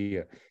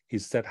career,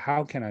 is that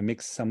how can I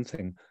make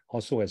something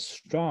also as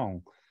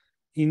strong,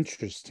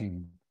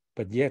 interesting,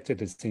 but yet at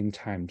the same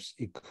time,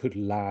 it could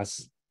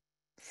last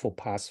for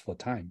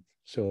time.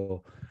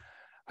 So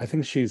I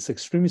think she's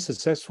extremely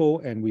successful,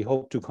 and we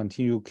hope to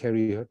continue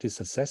carry this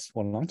success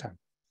for a long time.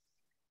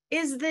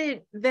 Is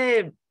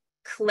the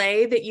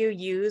clay that you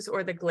use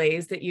or the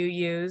glaze that you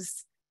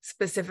use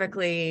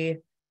specifically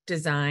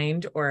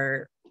designed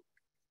or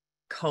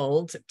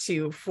culled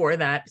for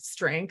that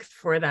strength,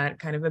 for that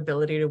kind of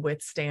ability to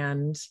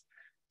withstand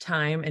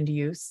time and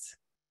use?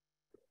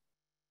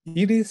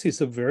 Edith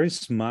is a very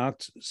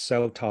smart,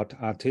 self-taught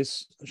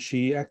artist.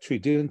 She actually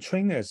didn't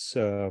train as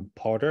a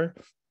potter,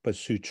 but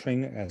she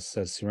trained as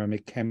a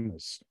ceramic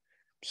chemist.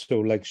 So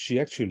like she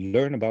actually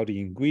learned about the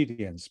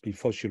ingredients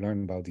before she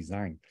learned about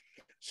design.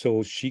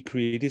 So she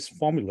created this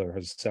formula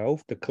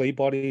herself. The clay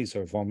body is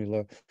her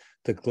formula.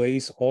 The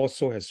glaze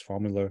also has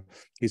formula.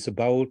 It's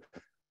about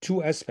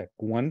two aspects.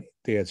 One,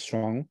 they are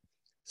strong.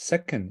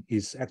 Second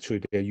is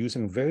actually they're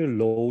using very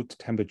low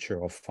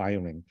temperature of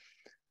firing.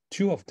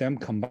 Two of them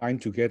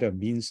combined together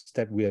means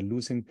that we are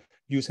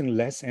using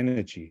less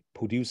energy,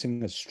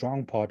 producing a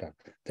strong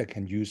product that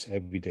can use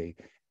every day.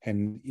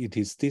 And it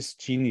is these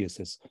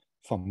geniuses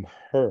from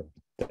her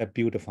that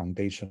build the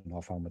foundation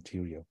of our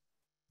material.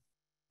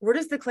 Where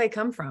does the clay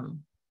come from?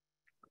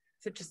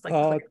 Is it just like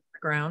clay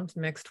ground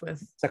mixed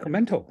with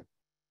Sacramento?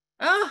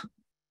 Oh,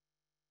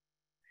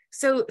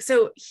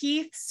 so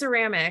Heath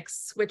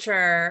Ceramics, which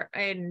are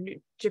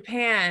in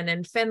Japan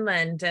and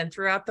Finland and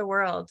throughout the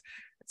world,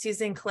 it's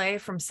using clay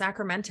from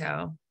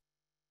Sacramento.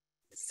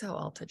 So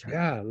Alta.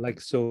 Yeah,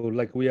 like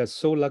we are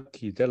so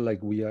lucky that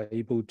like we are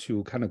able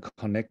to kind of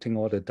connecting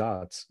all the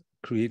dots,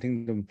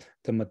 creating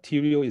the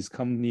material is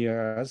come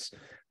near us.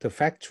 The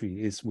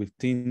factory is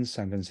within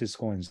San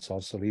Francisco and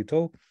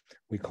Sausalito.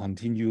 We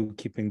continue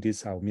keeping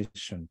this our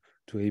mission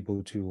to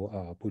able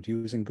to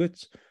producing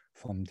goods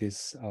from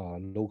these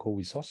local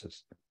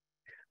resources.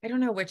 I don't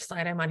know which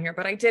slide I'm on here,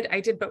 but I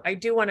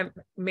do want to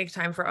make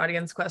time for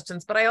audience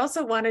questions, but I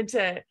also wanted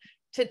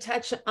to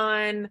touch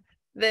on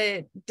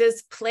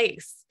does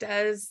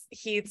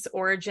Heath's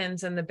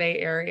origins in the Bay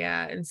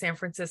Area in San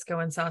Francisco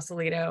and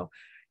Sausalito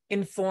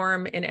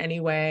inform in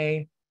any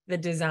way the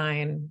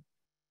design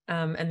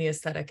and the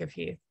aesthetic of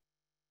Heath?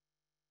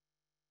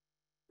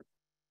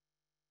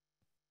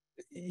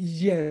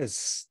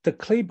 Yes, the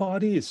clay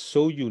body is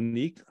so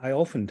unique. I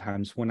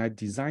oftentimes, when I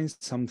design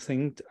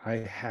something, I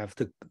have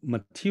the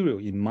material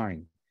in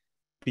mind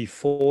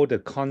before the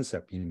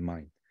concept in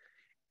mind.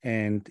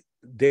 And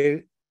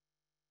the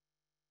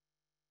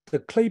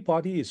clay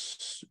body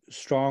is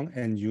strong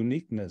and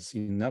uniqueness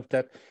enough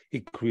that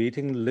it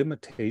creating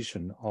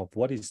limitation of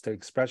what is the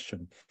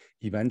expression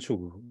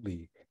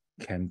eventually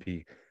can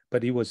be.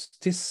 But it was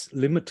this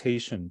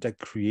limitation that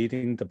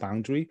creating the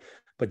boundary,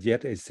 but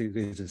yet at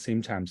the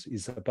same time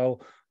is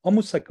about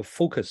almost like a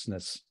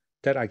focusedness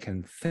that I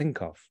can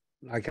think of,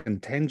 I can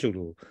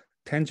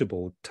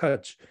tangible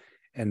touch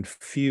and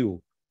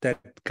feel that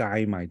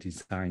guide my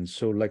design.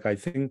 So like I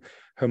think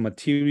her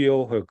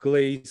material, her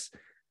glaze,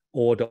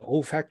 or the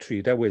old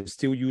factory that we're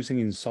still using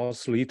in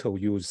Sausalito,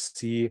 you will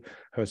see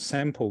her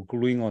sample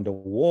gluing on the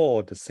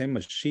wall, the same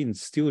machine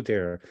still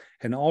there.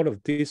 And all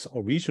of this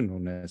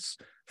originalness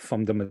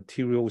from the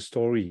material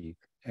story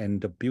and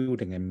the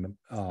building and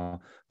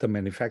the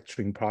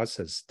manufacturing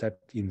process that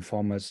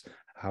inform us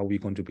how we're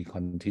going to be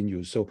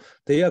continued. So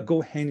they are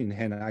go hand in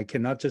hand. I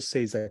cannot just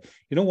say that,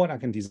 you know what, I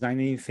can design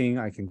anything,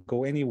 I can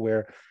go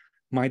anywhere.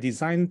 My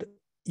design,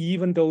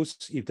 even though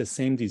if the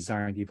same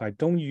design, if I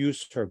don't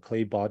use her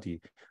clay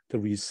body, the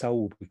result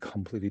will be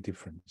completely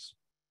different.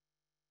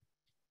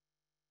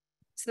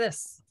 What's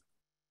this?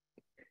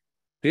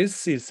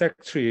 This is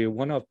actually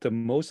one of the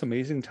most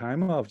amazing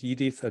time of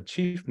Edith's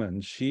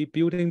achievement. She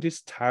building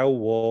this tile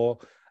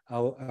wall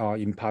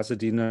in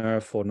Pasadena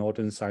for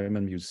Northern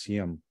Simon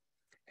Museum.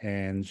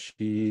 And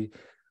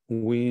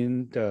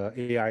win the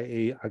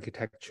AIA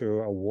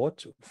Architecture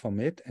Award from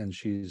it, and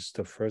she's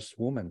the first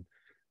woman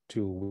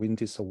to win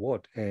this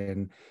award.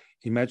 And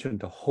imagine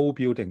the whole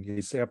building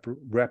is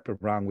wrapped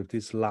around with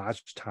this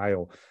large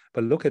tile,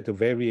 but look at the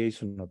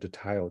variation of the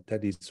tile.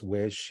 That is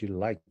where she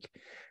liked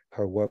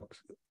her work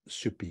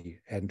should be,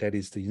 and that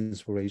is the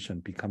inspiration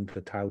become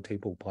the tile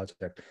table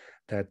project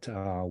that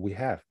we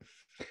have.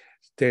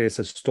 There is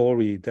a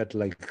story that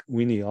like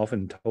Winnie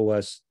often told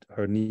us,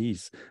 her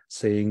niece,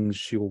 saying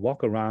she will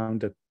walk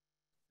around the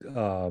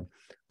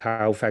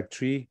tile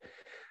factory,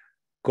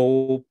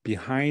 go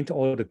behind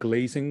all the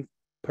glazing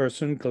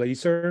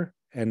glazer,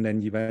 and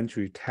then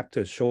eventually tap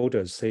the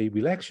shoulder, say,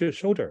 relax your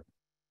shoulder.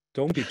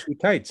 Don't be too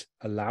tight.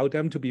 Allow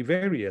them to be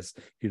various.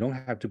 You don't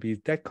have to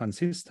be that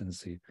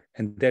consistency.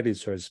 And that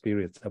is her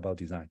spirit about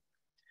design.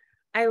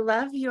 I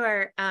love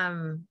your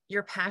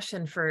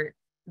passion for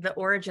the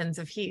origins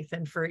of Heath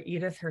and for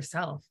Edith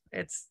herself.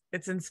 It's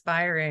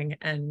inspiring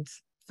and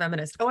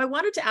feminist. Oh, I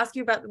wanted to ask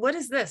you about, what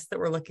is this that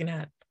we're looking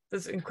at?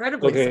 This is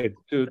incredibly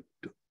okay.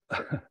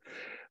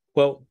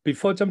 Well,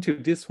 before jump to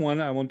this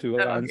one, I want to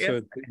answer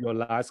yes. your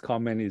last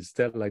comment is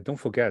that, like, don't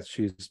forget,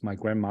 she's my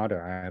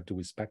grandmother. I have to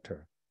respect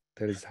her.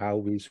 That is how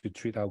we should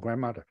treat our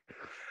grandmother.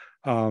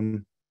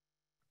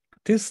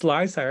 These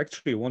slides I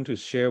actually want to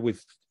share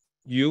with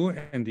you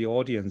and the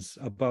audience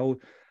about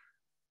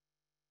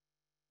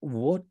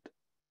what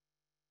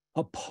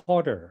a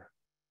potter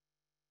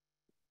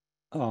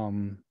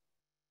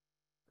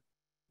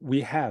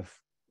we have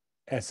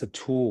as a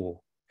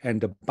tool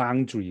and the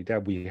boundary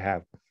that we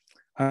have.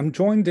 I'm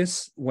drawing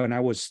this when I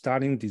was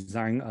starting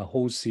design a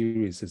whole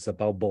series. It's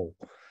about bowl.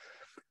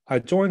 I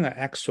joined an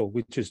axle,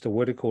 which is the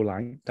vertical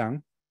line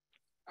down.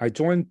 I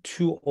joined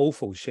two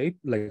oval shape,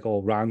 like a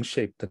round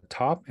shape, the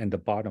top and the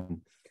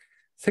bottom.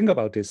 Think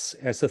about this.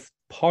 As a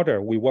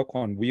potter, we work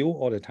on wheel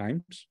all the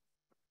time.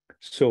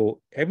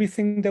 So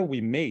everything that we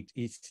made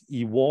is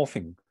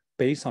evolving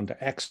based on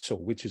the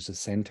axle, which is the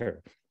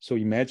center. So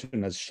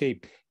imagine a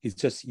shape is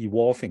just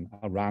evolving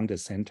around the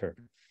center.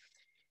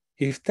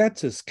 If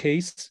that's the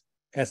case,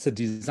 as a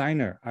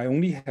designer, I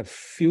only have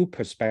few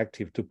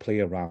perspectives to play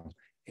around.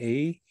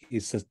 A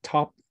is the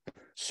top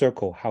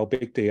circle, how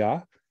big they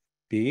are.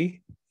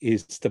 B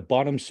is the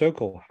bottom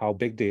circle, how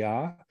big they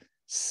are.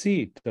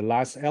 C, the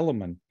last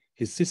element,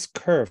 is this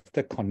curve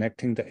that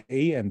connecting the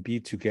A and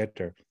B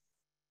together.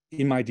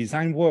 In my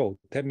design world,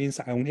 that means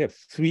I only have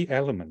 3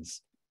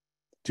 elements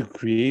to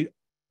create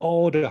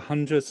all the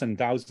hundreds and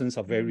thousands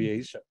of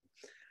variations.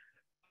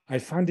 I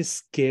find it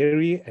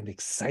scary and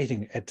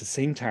exciting at the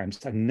same time.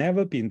 I've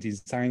never been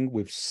designed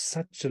with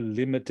such a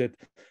limited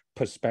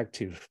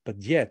perspective,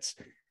 but yet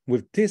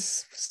with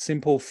this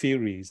simple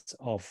theories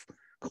of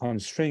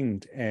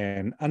constraint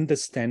and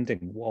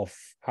understanding of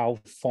how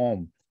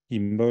form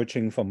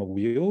emerging from a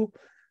wheel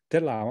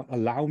that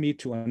allow me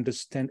to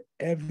understand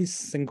every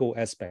single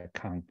aspect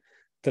count.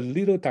 The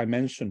little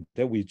dimension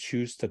that we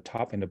choose, the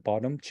top and the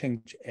bottom,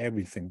 change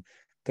everything.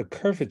 The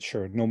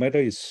curvature, no matter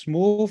it's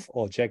smooth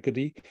or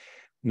jaggedy,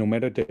 no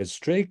matter they're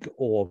straight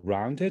or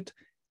rounded,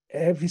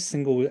 every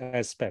single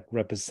aspect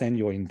represents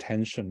your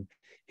intention.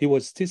 It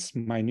was this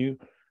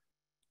minute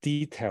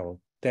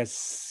detail that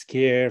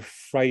scared,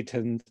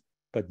 frightened,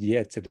 but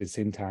yet at the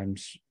same time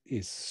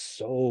is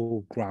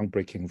so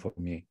groundbreaking for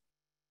me.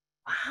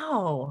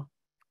 Wow.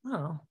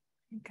 Oh,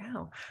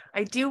 go.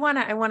 I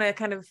want to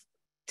kind of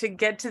to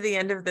get to the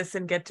end of this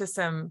and get to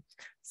some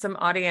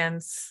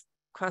audience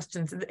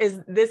questions.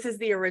 This is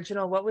the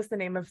original? What was the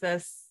name of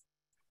this?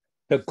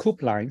 The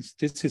coupe lines,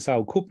 this is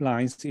our coupe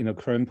lines in a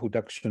current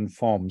production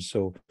form.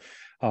 So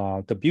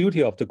the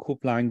beauty of the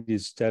coupe line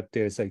is that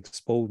there's an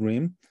exposed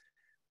rim.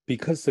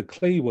 Because the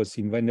clay was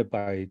invented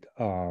by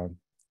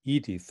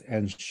Edith,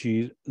 and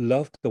she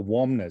loved the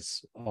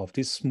warmness of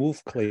this smooth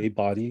clay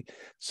body.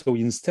 So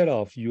instead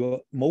of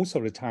most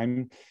of the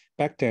time,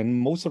 back then,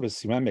 most of the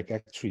ceramic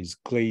actually is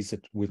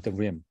glazed with the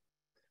rim.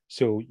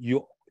 So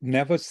you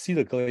never see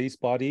the glazed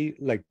body,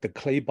 like the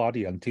clay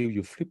body, until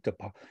you flip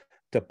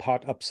the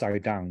pot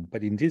upside down.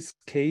 But in this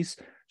case,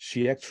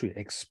 she actually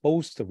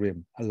exposed the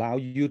rim, allow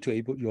you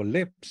to your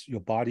lips, your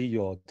body,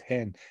 your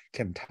hand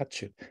can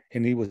touch it.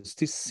 And it was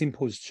this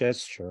simple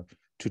gesture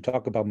to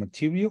talk about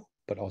material,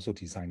 but also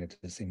design at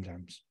the same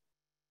time.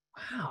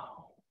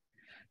 Wow.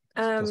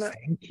 So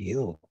thank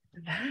you.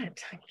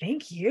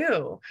 Thank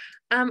you.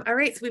 All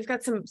right, so we've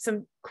got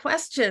some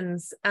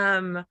questions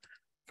from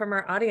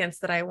our audience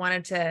that I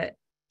wanted to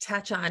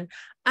touch on.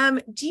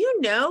 Do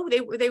you know,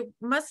 they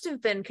must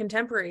have been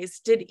contemporaries.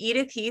 Did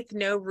Edith Heath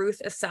know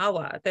Ruth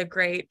Asawa, the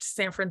great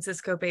San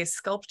Francisco-based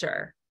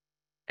sculptor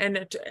and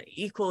an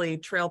equally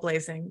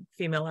trailblazing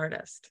female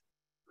artist?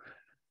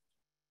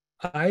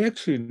 I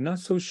actually not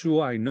so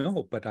sure I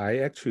know, but I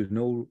actually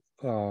know,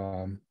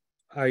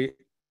 I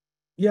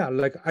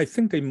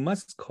think they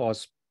must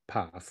cross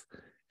path,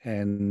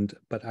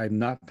 but I'm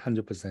not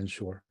 100%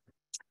 sure.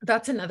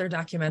 That's another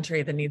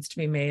documentary that needs to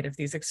be made of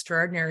these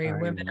extraordinary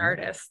women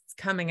artists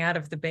coming out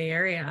of the Bay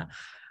Area.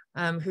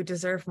 who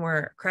deserve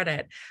more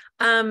credit.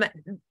 Was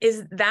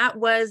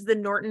the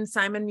Norton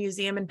Simon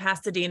Museum in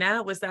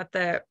Pasadena? Was that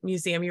the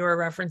museum you were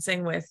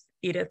referencing with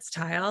Edith's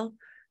tile?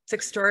 It's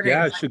extraordinary.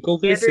 Yeah, I should go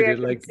visit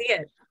Andrea it. can see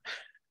it.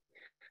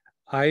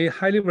 I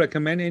highly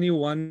recommend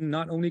anyone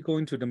not only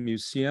going to the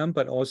museum,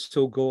 but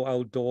also go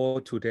outdoor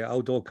to the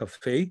outdoor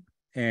cafe.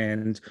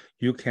 And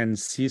you can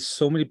see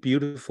so many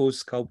beautiful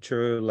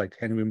sculpture like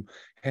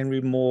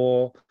Henry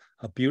Moore,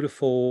 a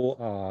beautiful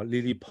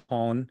lily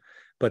pond,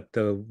 but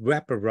the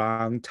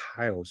wraparound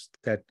tiles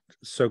that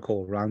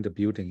circle around the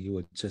building, it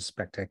was just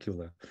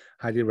spectacular.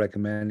 Highly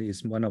recommend.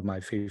 It's one of my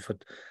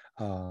favorite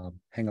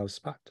hangout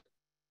spot.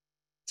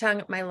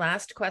 Tung, my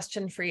last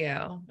question for you.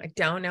 I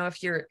don't know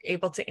if you're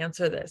able to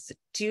answer this.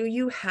 Do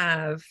you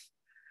have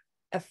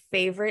a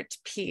favorite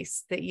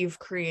piece that you've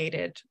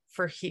created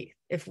for Heath?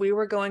 If we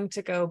were going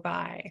to go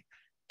buy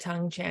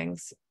Tung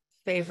Chiang's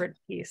favorite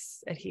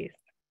piece at Heath,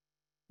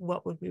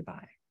 what would we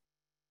buy?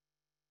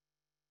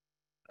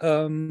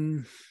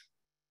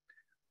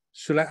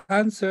 Should I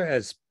answer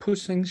as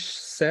pushing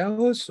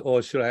sales,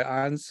 or should I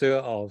answer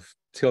of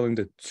telling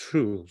the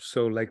truth?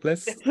 So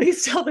let's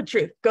please tell the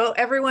truth.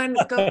 Everyone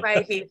go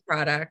buy Heath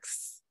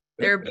products.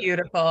 They're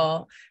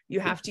beautiful. You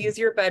have to use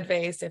your bud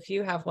vase if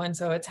you have one,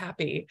 so it's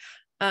happy.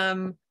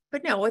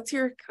 But no,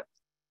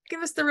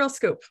 give us the real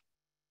scoop.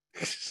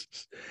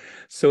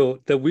 So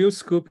the real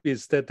scoop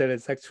is that there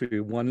is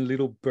actually one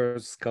little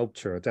bird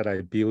sculpture that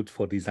I built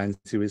for Design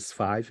Series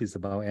 5. It's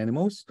about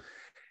animals.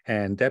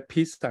 And that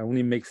piece, I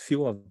only make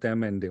few of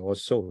them and they all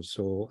sold.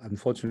 So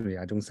unfortunately,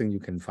 I don't think you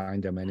can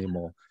find them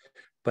anymore.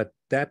 But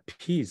that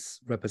piece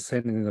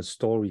representing a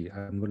story,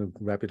 I'm going to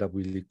wrap it up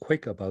really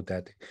quick about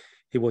that.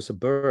 It was a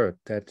bird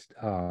that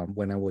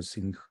when I was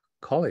in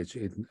college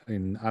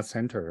in Art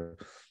Center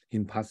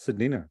in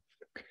Pasadena,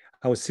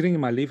 I was sitting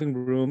in my living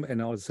room and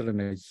all of a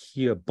sudden I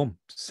hear boom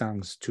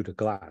sounds to the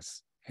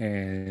glass,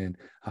 and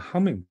a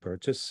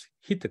hummingbird just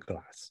hit the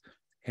glass.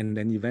 And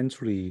then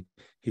eventually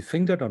he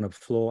fingered on the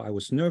floor. I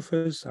was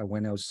nervous. I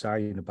went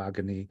outside in the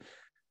balcony,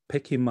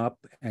 picked him up,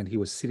 and he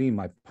was sitting in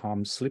my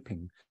palm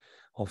sleeping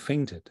or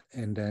fainted.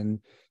 And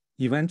then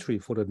eventually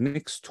for the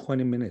next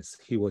 20 minutes,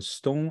 he was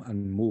stone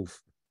unmoved.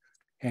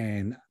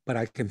 But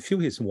I can feel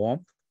his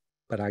warmth,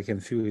 but I can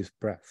feel his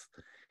breath.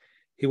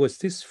 It was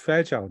this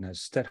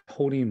fragileness that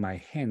holding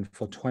my hand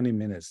for 20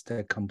 minutes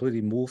that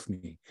completely moved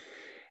me.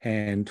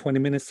 And 20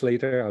 minutes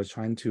later, I was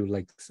trying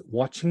to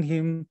watching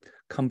him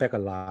come back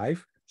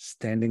alive,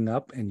 standing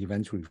up, and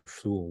eventually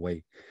flew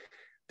away.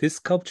 This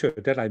sculpture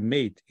that I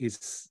made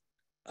is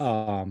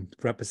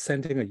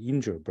representing an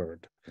injured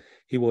bird.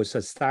 It was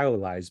a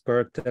stylized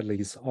bird that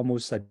is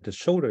almost at the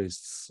shoulder,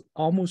 is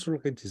almost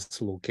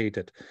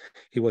dislocated.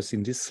 It was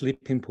in this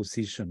sleeping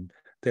position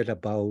that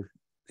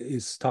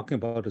is talking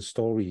about a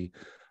story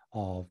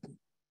of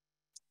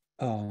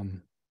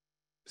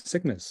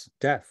sickness,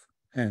 death,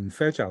 and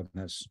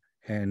fragileness.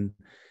 And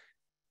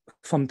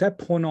from that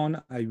point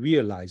on, I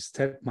realized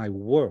that my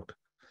work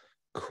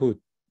could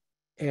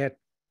add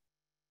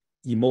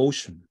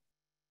emotion.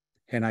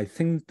 And I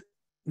think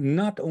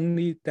not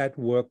only that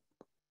work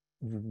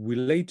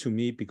relate to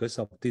me because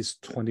of this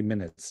 20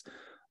 minutes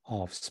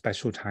of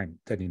special time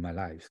that in my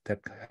life that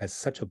has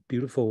such a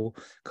beautiful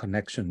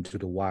connection to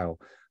the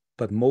wild,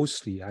 but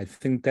mostly I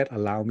think that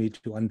allowed me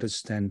to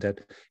understand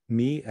that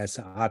me as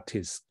an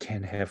artist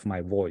can have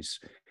my voice.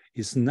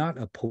 It's not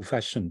a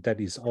profession that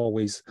is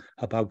always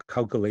about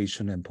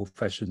calculation and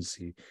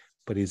proficiency,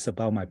 but it's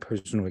about my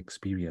personal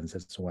experience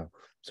as well.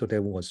 So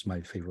that was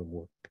my favorite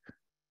work.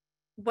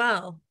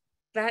 Well,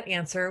 that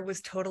answer was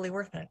totally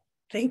worth it.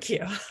 Thank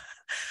you.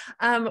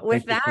 Thank you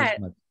so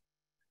much.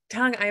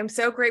 Tung, I am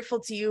so grateful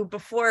to you.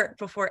 Before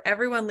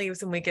everyone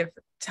leaves and we give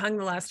Tung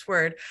the last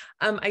word,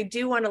 I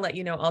do want to let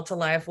you know Alta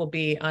Live will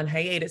be on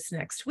hiatus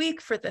next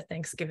week for the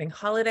Thanksgiving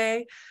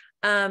holiday.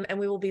 And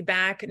we will be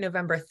back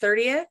November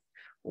 30th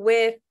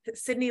with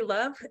Sydney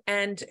Love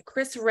and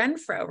Chris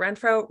Renfro.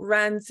 Renfro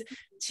runs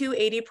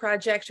 280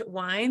 Project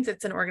Wines.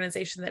 It's an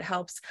organization that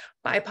helps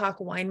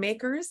BIPOC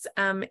winemakers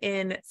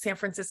in San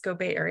Francisco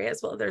Bay Area as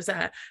well. There's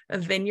a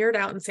vineyard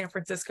out in San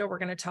Francisco. We're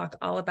going to talk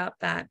all about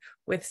that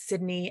with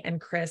Sydney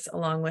and Chris,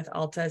 along with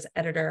Alta's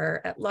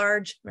editor at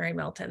large, Mary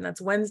Melton.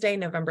 That's Wednesday,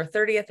 November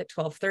 30th at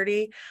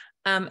 12:30.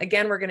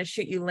 Again, we're going to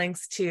shoot you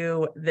links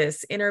to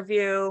this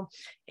interview,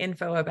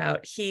 info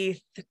about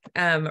Heath,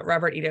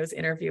 Robert Ito's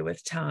interview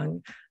with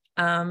Tung.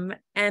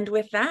 And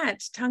with that,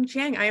 Tung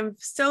Chiang, I am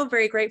so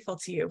very grateful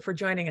to you for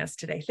joining us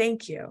today.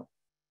 Thank you.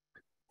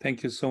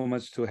 Thank you so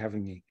much for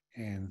having me.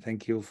 And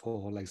thank you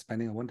for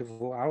spending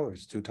wonderful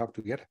hours to talk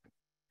together.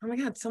 Oh my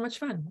God, so much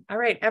fun. All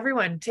right,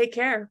 everyone, take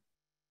care.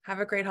 Have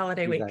a great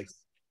holiday week. Guys.